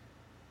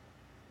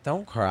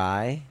 Don't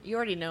cry. You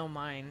already know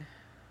mine.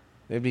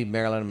 It'd be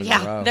Marilyn Monroe.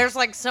 Yeah, there's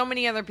like so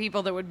many other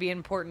people that would be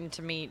important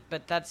to meet,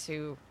 but that's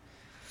who...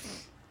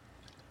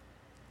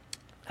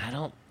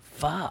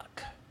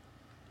 Fuck.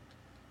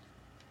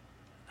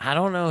 I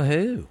don't know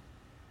who.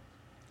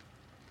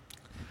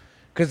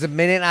 Because the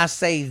minute I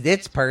say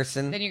this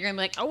person... then you're going to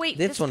be like, oh, wait,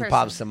 this one person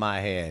pops in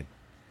my head.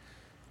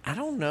 I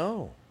don't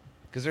know.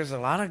 Because there's a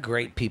lot of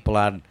great people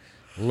I'd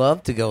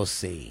love to go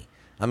see.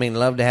 I mean,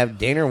 love to have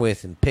dinner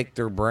with and pick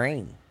their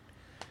brain.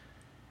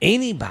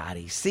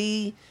 Anybody.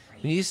 See,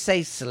 when you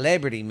say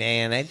celebrity,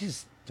 man, I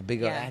just... the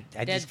big... Yeah,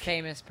 I dead just,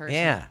 famous person.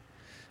 Yeah.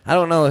 I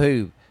don't know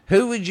who.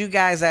 Who would you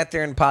guys out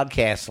there in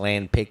podcast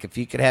land pick if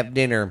you could have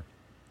dinner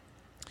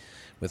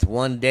with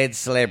one dead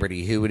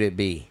celebrity? Who would it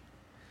be?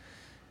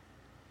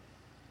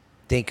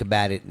 Think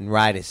about it and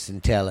write us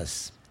and tell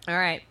us. All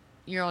right.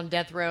 You're on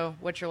death row.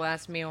 What's your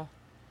last meal?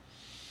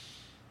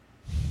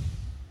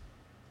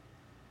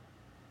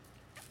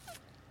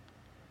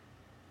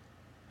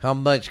 How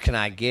much can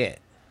I get?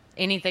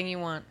 Anything you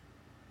want.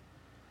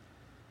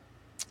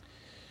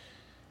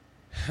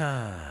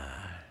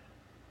 I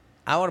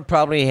would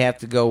probably have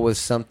to go with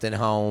something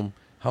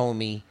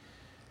homey,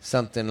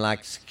 something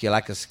like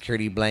a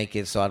security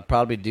blanket. So I'd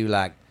probably do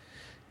like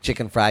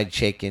fried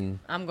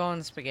chicken. I'm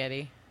going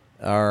spaghetti.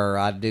 Or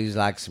I'd do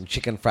like some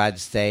chicken fried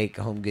steak,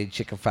 home good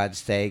chicken fried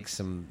steak,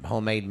 some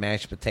homemade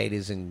mashed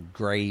potatoes and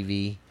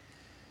gravy,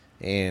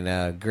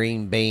 and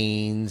green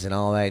beans and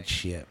all that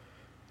shit.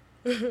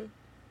 All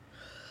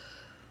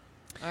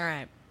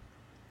right.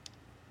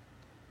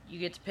 You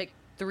get to pick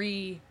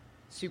 3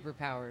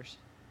 superpowers.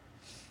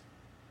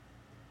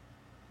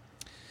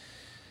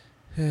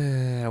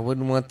 I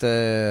wouldn't want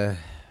the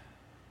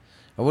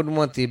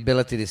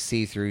ability to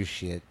see through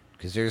shit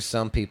because there's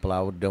some people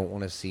I don't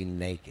want to see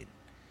naked.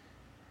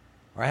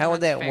 Or how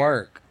would that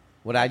work?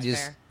 Would I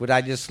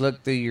just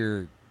look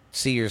through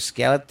see your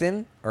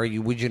skeleton, or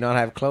would you not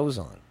have clothes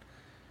on?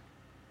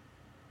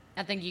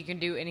 I think you can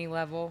do any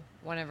level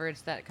whenever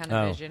it's that kind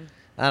of vision.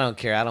 I don't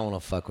care. I don't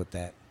want to fuck with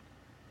that.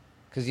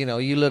 Because,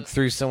 you look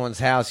through someone's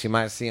house, you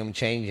might see them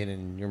changing,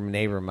 and your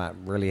neighbor might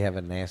really have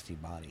a nasty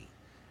body.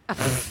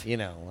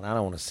 And I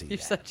don't want to see that.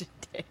 You're such a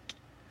dick.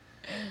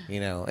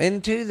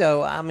 And two,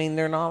 though, I mean,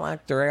 they're not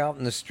like they're out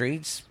in the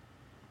streets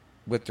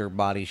with their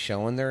bodies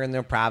showing. They're in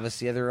their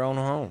privacy of their own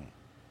home.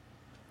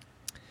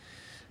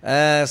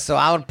 So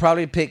I would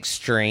probably pick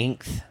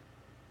strength.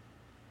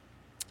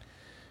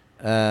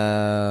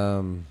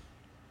 Mine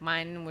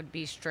would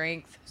be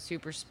strength,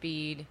 super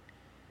speed,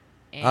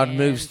 and I'd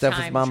move stuff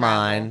with my travel.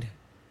 mind.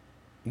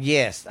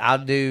 Yes, I'll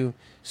do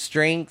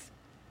strength.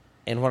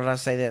 And what did I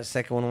say that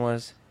second one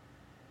was?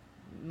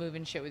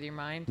 Moving shit with your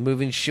mind.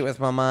 Moving shit with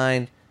my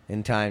mind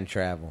and time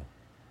travel.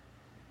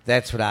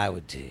 That's what I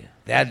would do.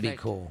 That'd be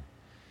cool.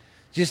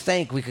 Just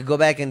think, we could go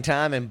back in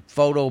time and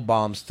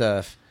photobomb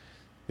stuff.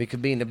 We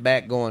could be in the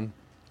back going...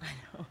 I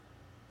know.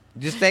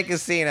 Just think of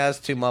seeing us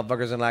two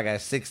motherfuckers in like a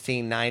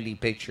 1690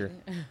 picture.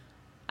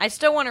 I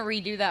still want to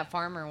redo that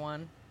farmer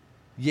one.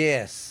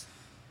 Yes.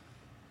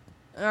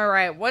 All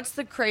right. What's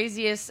the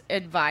craziest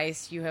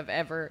advice you have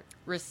ever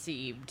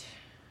received?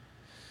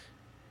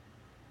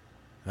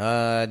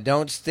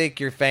 Don't stick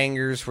your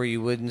fingers where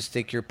you wouldn't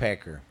stick your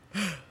pecker.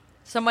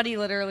 Somebody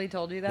literally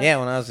told you that? Yeah,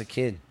 when I was a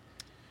kid.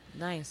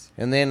 Nice.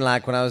 And then,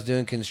 like, when I was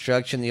doing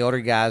construction, the older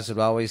guys would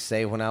always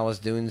say when I was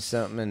doing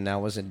something and I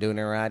wasn't doing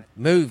it right,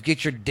 move,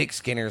 get your dick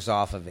skinners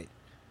off of it.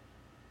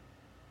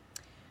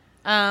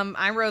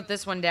 I wrote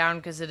this one down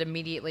because it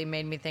immediately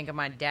made me think of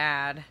my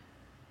dad.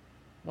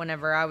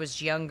 Whenever I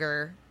was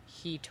younger,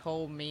 he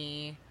told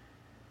me,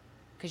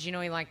 because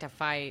he liked to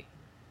fight,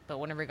 but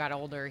whenever he got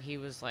older, he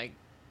was like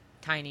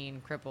tiny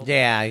and crippled.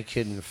 Yeah, he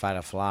couldn't fight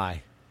a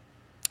fly.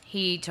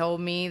 He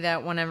told me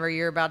that whenever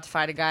you're about to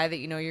fight a guy that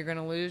you know you're going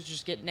to lose,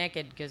 just get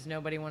naked because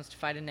nobody wants to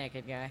fight a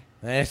naked guy.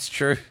 That's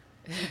true.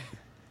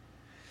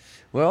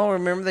 Well,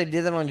 remember they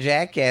did that on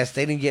Jackass.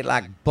 They didn't get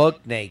like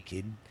buck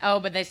naked. Oh,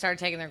 but they started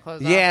taking their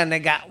clothes off. Yeah, and they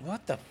got,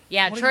 what the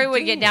Yeah, what Troy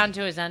would get down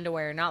to his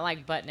underwear, not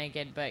like butt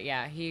naked, but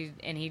yeah,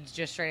 he'd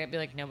just straight up be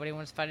like, nobody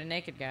wants to fight a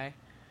naked guy.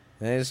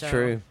 That is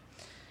true.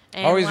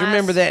 And always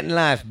remember that in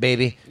life,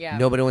 baby. Yeah.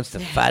 Nobody wants to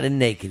fight a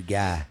naked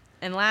guy.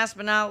 And last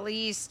but not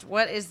least,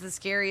 what is the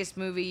scariest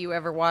movie you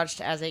ever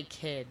watched as a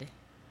kid?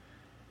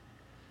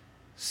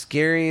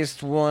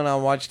 Scariest one I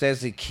watched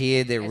as a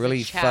kid that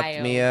really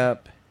fucked me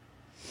up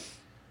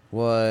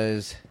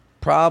was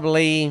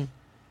probably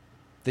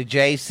the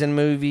Jason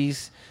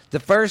movies. The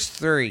first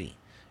 3.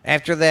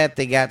 After that,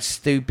 they got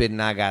stupid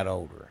and I got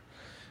older.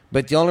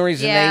 But the only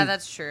reason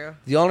that's true.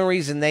 The only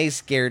reason they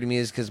scared me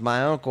is because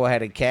my uncle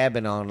had a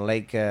cabin on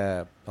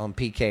on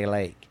PK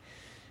Lake,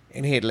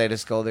 and he'd let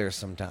us go there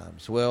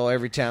sometimes. Well,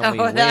 every time we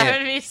went, that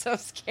would be so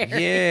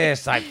scary.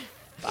 Yes, I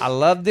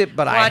loved it,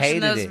 but I hated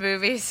it. Watching those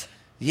movies.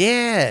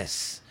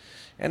 Yes,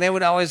 and they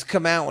would always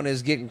come out when it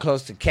was getting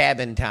close to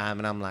cabin time,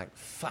 and I'm like,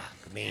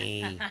 fuck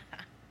me.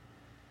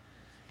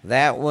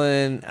 That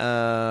one.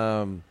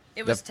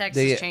 It was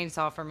Texas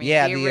Chainsaw for me.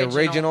 Yeah, the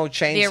original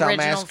Chainsaw the original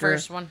Massacre.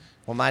 First one.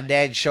 Well, my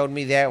dad showed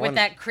me that one. With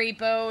that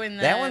creepo and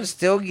that one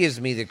still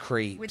gives me the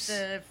creeps. With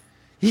the...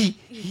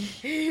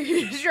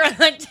 trying to,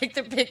 like, take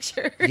the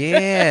picture.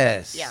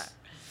 Yes. Yeah.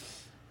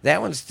 That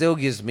one still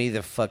gives me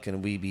the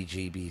fucking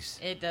weebie-jeebies.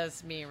 It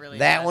does me really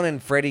That bad. one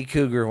and Freddy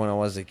Krueger when I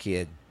was a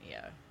kid.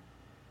 Yeah.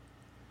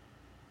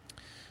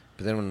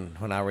 But then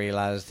when I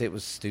realized it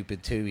was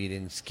stupid, too, he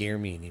didn't scare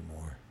me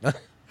anymore.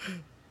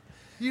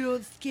 You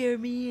don't scare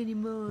me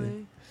anymore.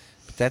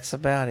 But that's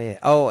about it.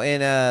 Oh,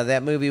 and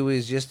that movie we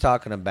was just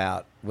talking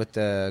about with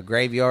the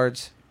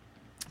graveyards.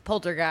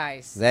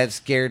 Poltergeist. That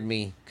scared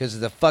me because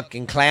of the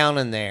fucking clown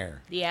in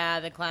there.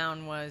 Yeah, the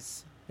clown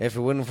was... If it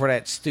wasn't for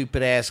that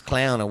stupid-ass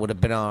clown, it would have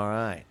been all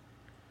right.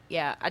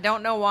 Yeah, I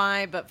don't know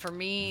why, but for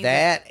me...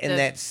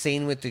 That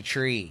scene with the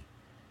tree.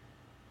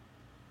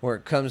 Where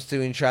it comes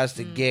through and tries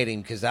to get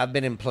him. Because I've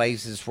been in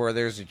places where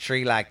there's a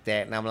tree like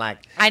that, and I'm like...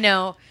 I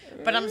know.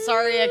 But I'm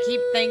sorry, I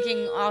keep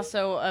thinking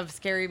also of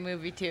Scary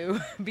Movie 2.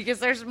 Because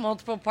there's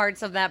multiple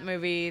parts of that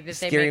movie that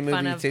they make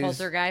fun of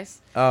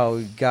Poltergeist.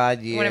 Oh,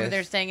 God, yes. Whenever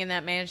they're staying in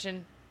that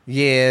mansion.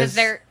 Yes.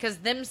 Because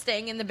them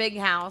staying in the big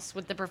house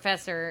with the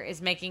professor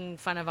is making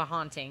fun of a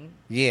haunting.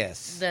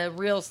 Yes. The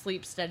real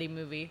sleep study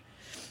movie.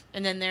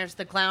 And then there's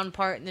the clown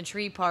part and the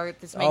tree part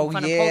that's making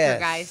fun of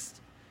Poltergeist.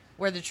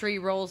 Where the tree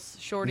rolls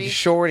Shorty.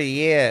 Shorty,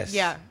 yes.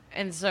 Yeah.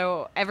 And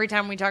so every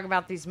time we talk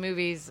about these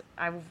movies,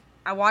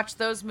 I watch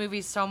those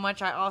movies so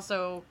much. I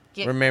also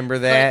get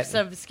clips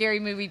of Scary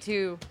Movie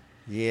 2.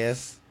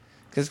 Yes.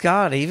 Because,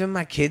 God, even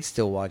my kids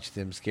still watch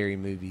them scary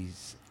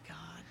movies. God.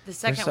 The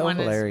second one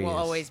will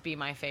always be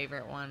my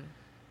favorite one.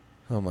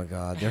 Oh, my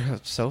God. They're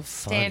so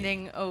funny.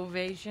 Standing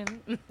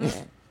ovation.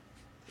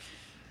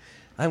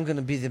 I'm going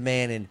to be the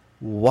man and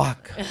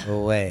walk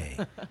away.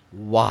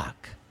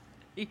 Walk.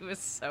 He was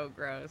so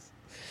gross.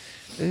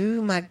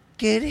 Ooh, my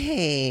good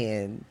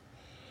hand.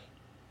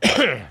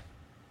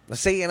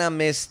 See, and I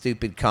miss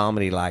stupid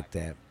comedy like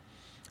that.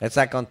 It's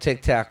like on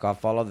TikTok. I'll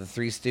follow the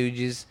Three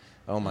Stooges.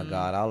 Oh, my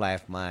God. I'll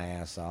laugh my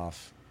ass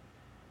off.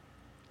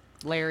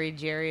 Larry,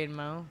 Jerry, and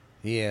Moe?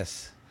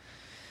 Yes.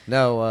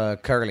 No,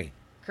 Curly.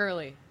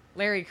 Curly.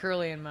 Larry,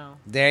 Curly, and Moe.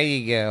 There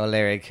you go.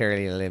 Larry,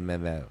 Curly, and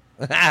Moe.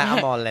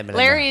 I'm all lemon.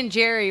 Larry and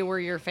Jerry were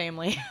your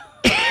family.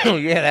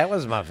 Yeah, that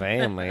was my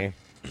family.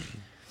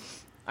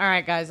 All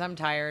right, guys, I'm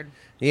tired.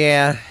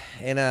 Yeah,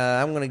 and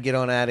I'm going to get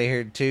on out of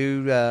here,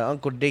 too.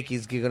 Uncle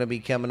Dickie's going to be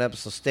coming up,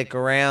 so stick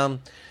around.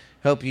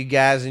 Hope you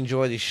guys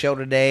enjoy the show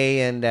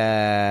today,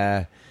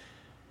 and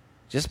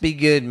just be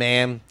good,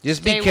 man.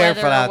 Just be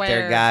careful out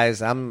there,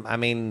 guys. I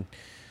mean,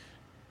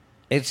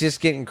 it's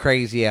just getting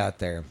crazy out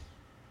there.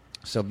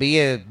 So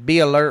be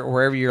alert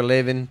wherever you're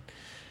living.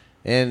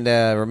 And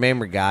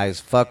remember,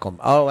 guys, fuck them.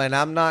 Oh, and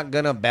I'm not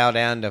going to bow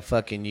down to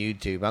fucking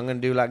YouTube. I'm going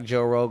to do like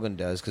Joe Rogan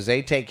does, because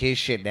they take his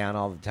shit down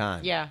all the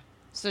time. Yeah.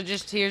 So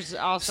just here's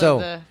also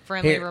the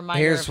friendly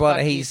reminder. Here's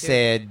what he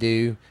said,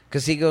 dude.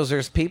 Because he goes,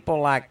 there's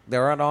people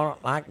there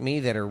aren't like me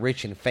that are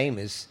rich and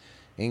famous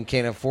and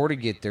can't afford to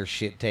get their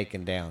shit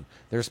taken down.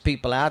 There's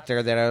people out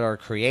there that are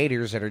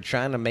creators that are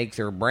trying to make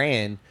their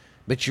brand,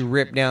 but you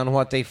rip down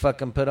what they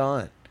fucking put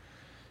on.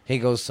 He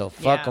goes, so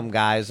fuck them,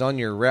 guys. On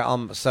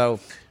your so...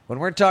 When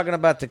we're talking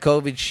about the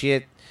COVID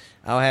shit,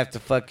 I'll have to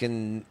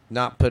fucking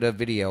not put a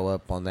video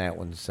up on that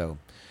one. So,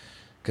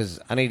 because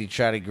I need to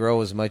try to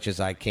grow as much as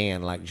I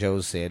can, like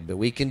Joe said. But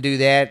we can do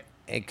that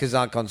because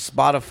like on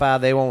Spotify,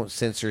 they won't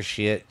censor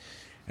shit.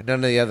 And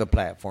none of the other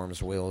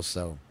platforms will.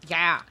 So,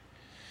 yeah.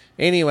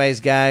 Anyways,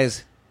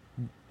 guys,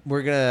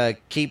 we're going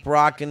to keep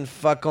rocking.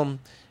 Fuck them.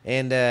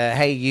 And,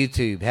 hey,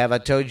 YouTube, have I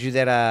told you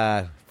that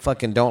I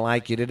fucking don't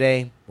like you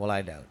today? Well,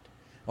 I don't.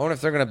 I wonder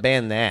if they're going to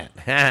ban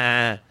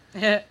that.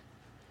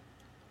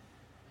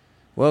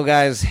 Well,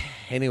 guys,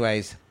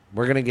 anyways,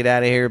 we're going to get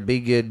out of here. Be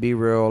good, be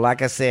real.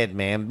 Like I said,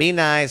 man, be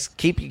nice.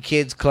 Keep your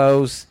kids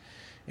close.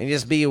 And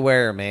just be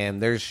aware, man.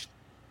 There's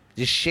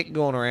just shit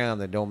going around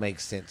that don't make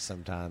sense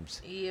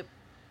sometimes. Yep.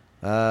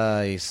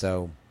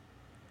 So,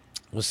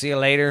 we'll see you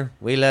later.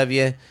 We love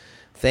you.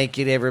 Thank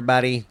you to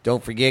everybody.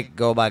 Don't forget,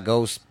 go by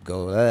Ghost.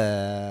 Go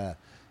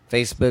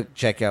Facebook.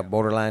 Check out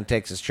Borderline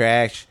Texas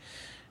Trash.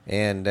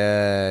 And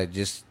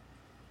just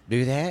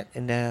do that,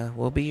 and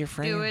we'll be your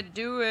friend.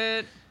 Do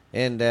it.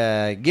 And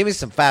give me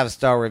some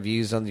 5-star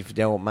reviews on if you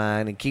don't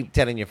mind. And keep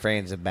telling your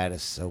friends about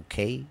us,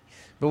 okay?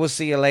 But we'll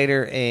see you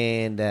later.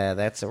 And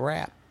that's a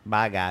wrap.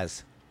 Bye,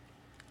 guys.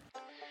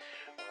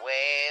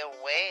 Well,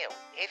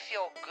 it's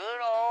your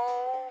good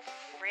old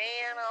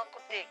friend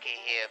Uncle Dickie. Dickie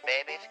here,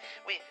 babies.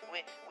 We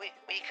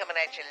coming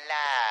at you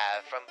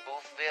live from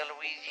Boothville,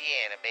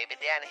 Louisiana, baby.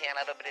 Down here on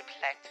a little bit of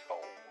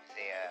plateau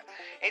there.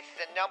 It's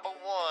the #1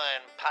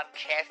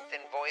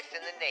 podcasting voice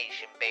in the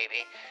nation,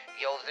 baby.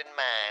 Yours and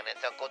mine.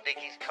 It's Uncle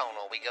Dickie's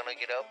Corner. We're gonna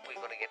get up, we're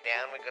gonna get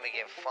down, we're gonna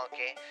get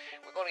funky.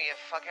 We're gonna get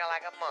funky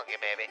like a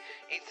monkey, baby.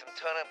 Eat some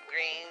turnip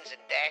greens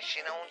and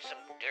dashing on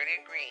some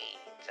dirty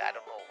greens. I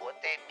don't know what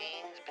that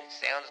means, but it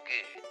sounds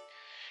good.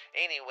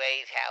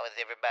 Anyways, how is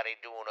everybody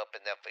doing up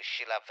in the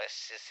fashiza?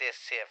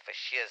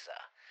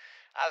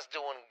 I was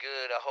doing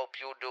good. I hope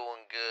you're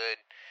doing good.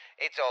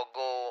 It's all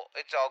going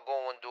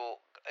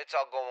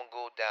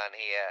good down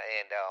here.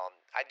 And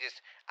I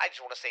just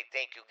want to say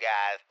thank you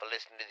guys for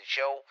listening to the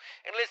show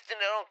and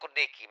listening to Uncle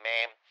Dickie,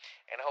 man.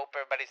 And I hope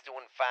everybody's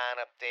doing fine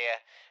up there.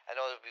 I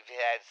know that we've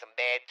had some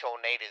bad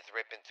tornadoes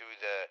ripping through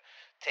the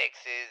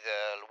Texas,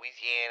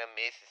 Louisiana,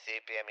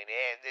 Mississippi. I mean,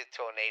 the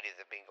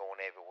tornadoes have been going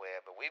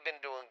everywhere, but we've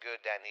been doing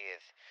good down here.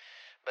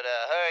 But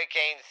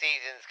hurricane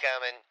season's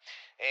coming,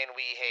 and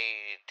we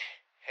hate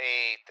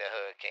the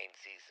hurricane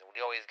season.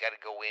 We always got to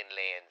go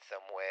inland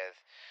somewhere.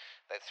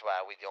 That's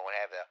why we don't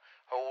have a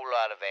whole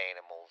lot of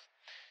animals.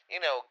 You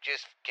know,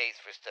 just in case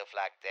for stuff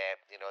like that.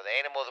 You know, the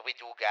animals that we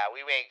do got,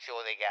 we make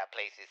sure they got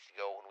places to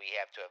go when we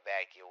have to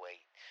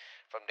evacuate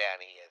from down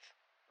here.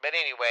 But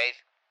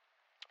anyways,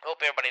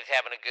 hope everybody's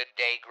having a good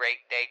day,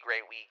 great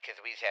week,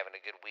 because we're having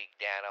a good week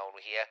down over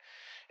here.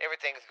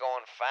 Everything's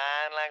going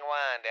fine like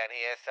wine down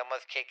here.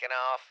 Summer's kicking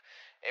off.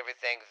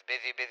 Everything's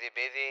busy,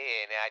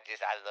 and I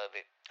love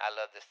it. I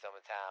love the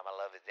summertime. I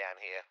love it down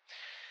here.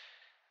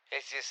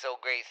 It's just so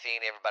great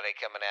seeing everybody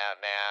coming out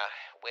now.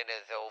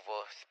 Winter's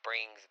over,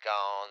 spring's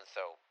gone,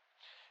 so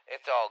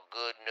it's all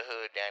good in the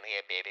hood down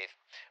here, babies.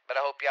 But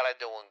I hope y'all are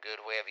doing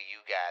good wherever you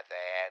guys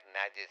are at. And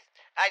I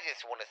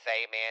just want to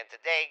say, man,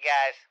 today,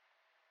 guys,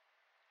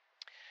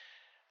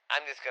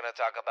 I'm just going to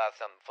talk about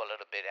something for a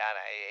little bit.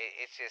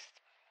 It's just,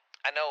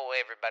 I know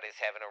everybody's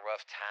having a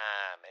rough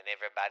time and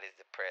everybody's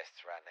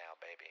depressed right now,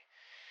 baby.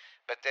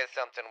 But there's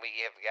something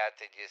we've got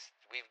to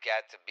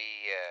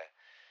be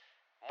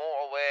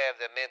more aware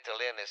of the mental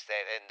illness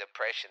and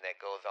depression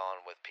that goes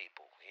on with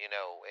people, you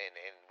know, and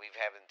we've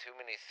having too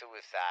many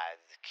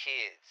suicides,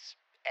 kids,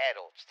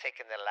 adults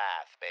taking their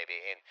lives, baby,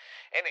 and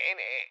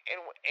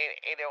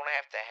it don't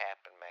have to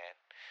happen, man.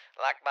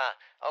 Like my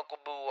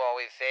Uncle Boo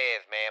always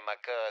says, man, my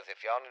cuz,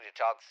 if y'all need to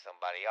talk to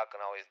somebody, y'all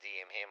can always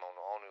DM him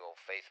on your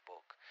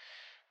Facebook.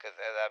 Because,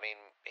 I mean,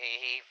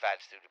 he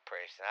fights through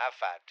depression. I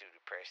fight through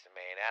depression,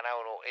 man. I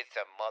don't know, it's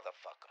a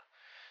motherfucker.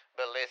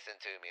 But listen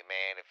to me,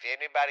 man. If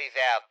anybody's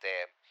out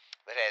there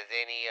that has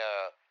any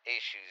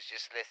issues,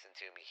 just listen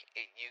to me.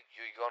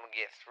 You're going to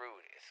get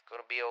through it. It's going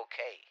to be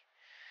okay.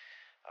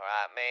 All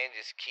right, man.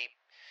 Just keep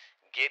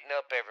getting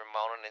up every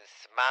morning and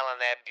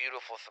smiling that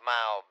beautiful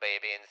smile,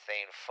 baby, and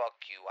saying, fuck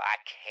you, I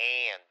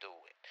can do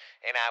it.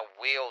 And I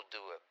will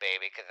do it,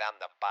 baby, because I'm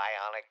the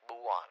bionic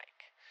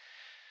buonic.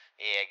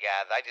 Yeah,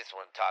 guys, I just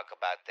want to talk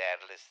about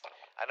that. Listen,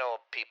 I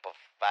know people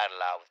fight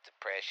a lot with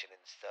depression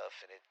and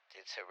stuff, and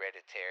it's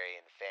hereditary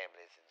in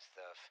families and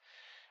stuff.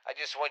 I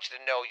just want you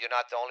to know you're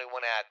not the only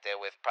one out there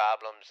with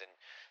problems and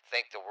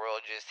think the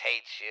world just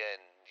hates you,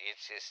 and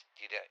it's just,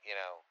 you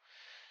know,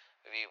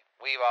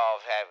 we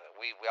all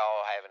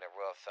having a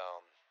rough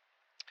So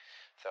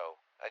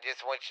I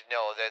just want you to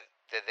know that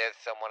there's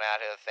someone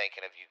out here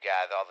thinking of you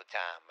guys all the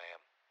time, man.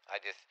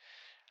 I just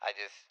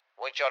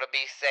want y'all to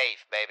be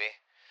safe, baby.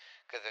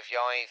 Because if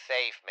y'all ain't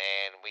safe,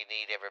 man, we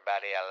need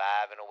everybody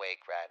alive and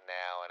awake right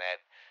now and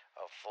at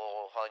a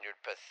full 100%,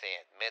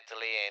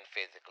 mentally and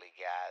physically,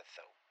 guys.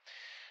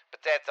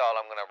 But that's all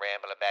I'm going to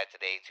ramble about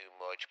today too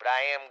much. But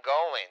I am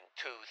going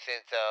to,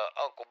 since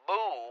Uncle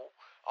Boo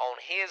on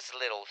his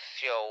little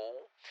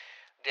show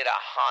did a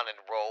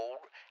haunted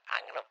road,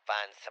 I'm going to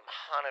find some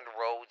haunted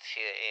roads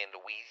here in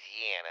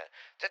Louisiana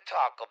to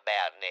talk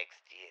about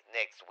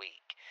next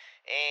week.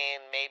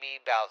 And maybe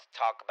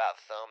talk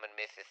about some in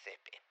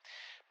Mississippi.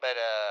 But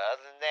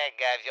other than that,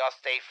 guys, y'all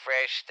stay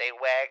fresh, stay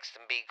waxed,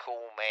 and be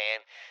cool,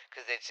 man.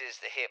 Because it's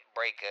just the hip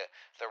breaker,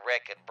 the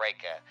record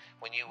breaker.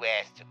 When you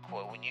ask the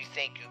when you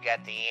think you got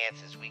the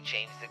answers, we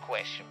change the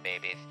question,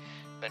 babies.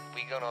 But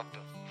we gonna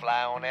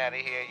fly on out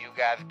of here. You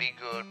guys be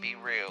good, be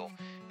real.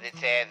 This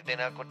has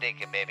been Uncle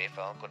Dickie, baby,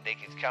 for Uncle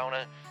Dickie's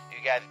Corner. You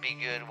guys be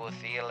good. We'll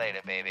see you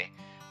later, baby.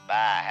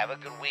 Bye. Have a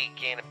good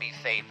weekend and be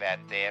safe out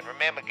there. And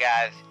remember,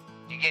 guys,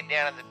 you get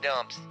down in the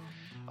dumps,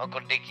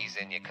 Uncle Dickie's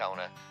in your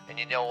corner, and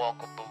you know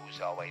Uncle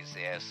Boo's always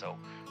there, so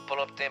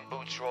pull up them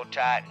boots real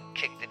tight and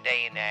kick the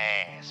day in the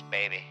ass,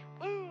 baby.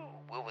 Woo!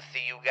 We will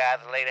see you guys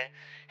later.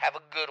 Have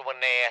a good one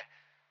there.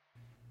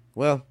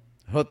 Well,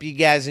 hope you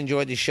guys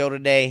enjoyed the show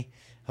today.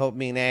 Hope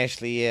me and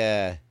Ashley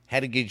had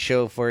a good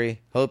show for you.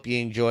 Hope you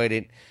enjoyed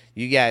it.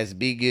 You guys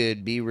be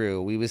good, be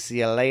real. We will see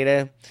you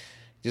later.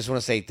 Just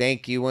want to say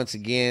thank you once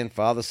again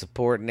for all the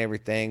support and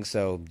everything,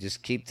 so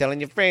just keep telling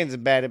your friends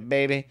about it,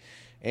 baby.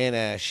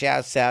 And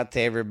shouts out to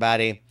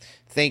everybody.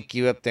 Thank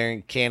you up there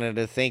in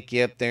Canada. Thank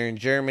you up there in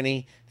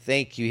Germany.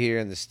 Thank you here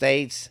in the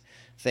States.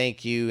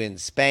 Thank you in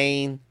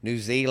Spain, New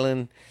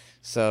Zealand.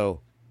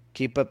 So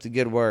Keep up the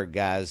good work,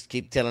 guys.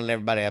 Keep telling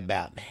everybody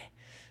about me.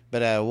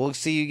 But we'll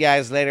see you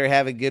guys later.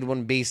 Have a good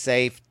one. Be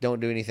safe. Don't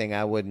do anything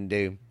I wouldn't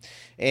do.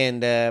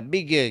 And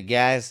be good,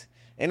 guys.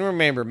 And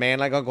remember, man,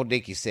 like Uncle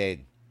Dickie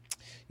said,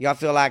 y'all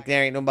feel like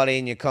there ain't nobody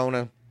in your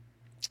corner?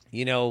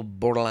 You know,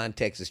 Borderline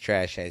Texas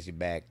Trash has you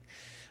back.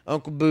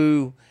 Uncle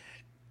Boo,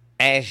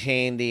 Ash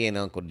Handy, and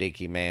Uncle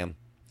Dickie, man.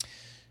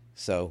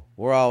 So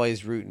we're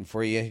always rooting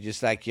for you,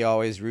 just like you're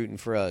always rooting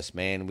for us,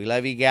 man. We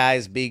love you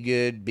guys. Be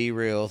good. Be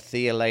real.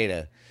 See you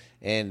later.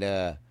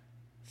 And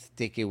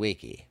sticky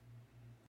wicky.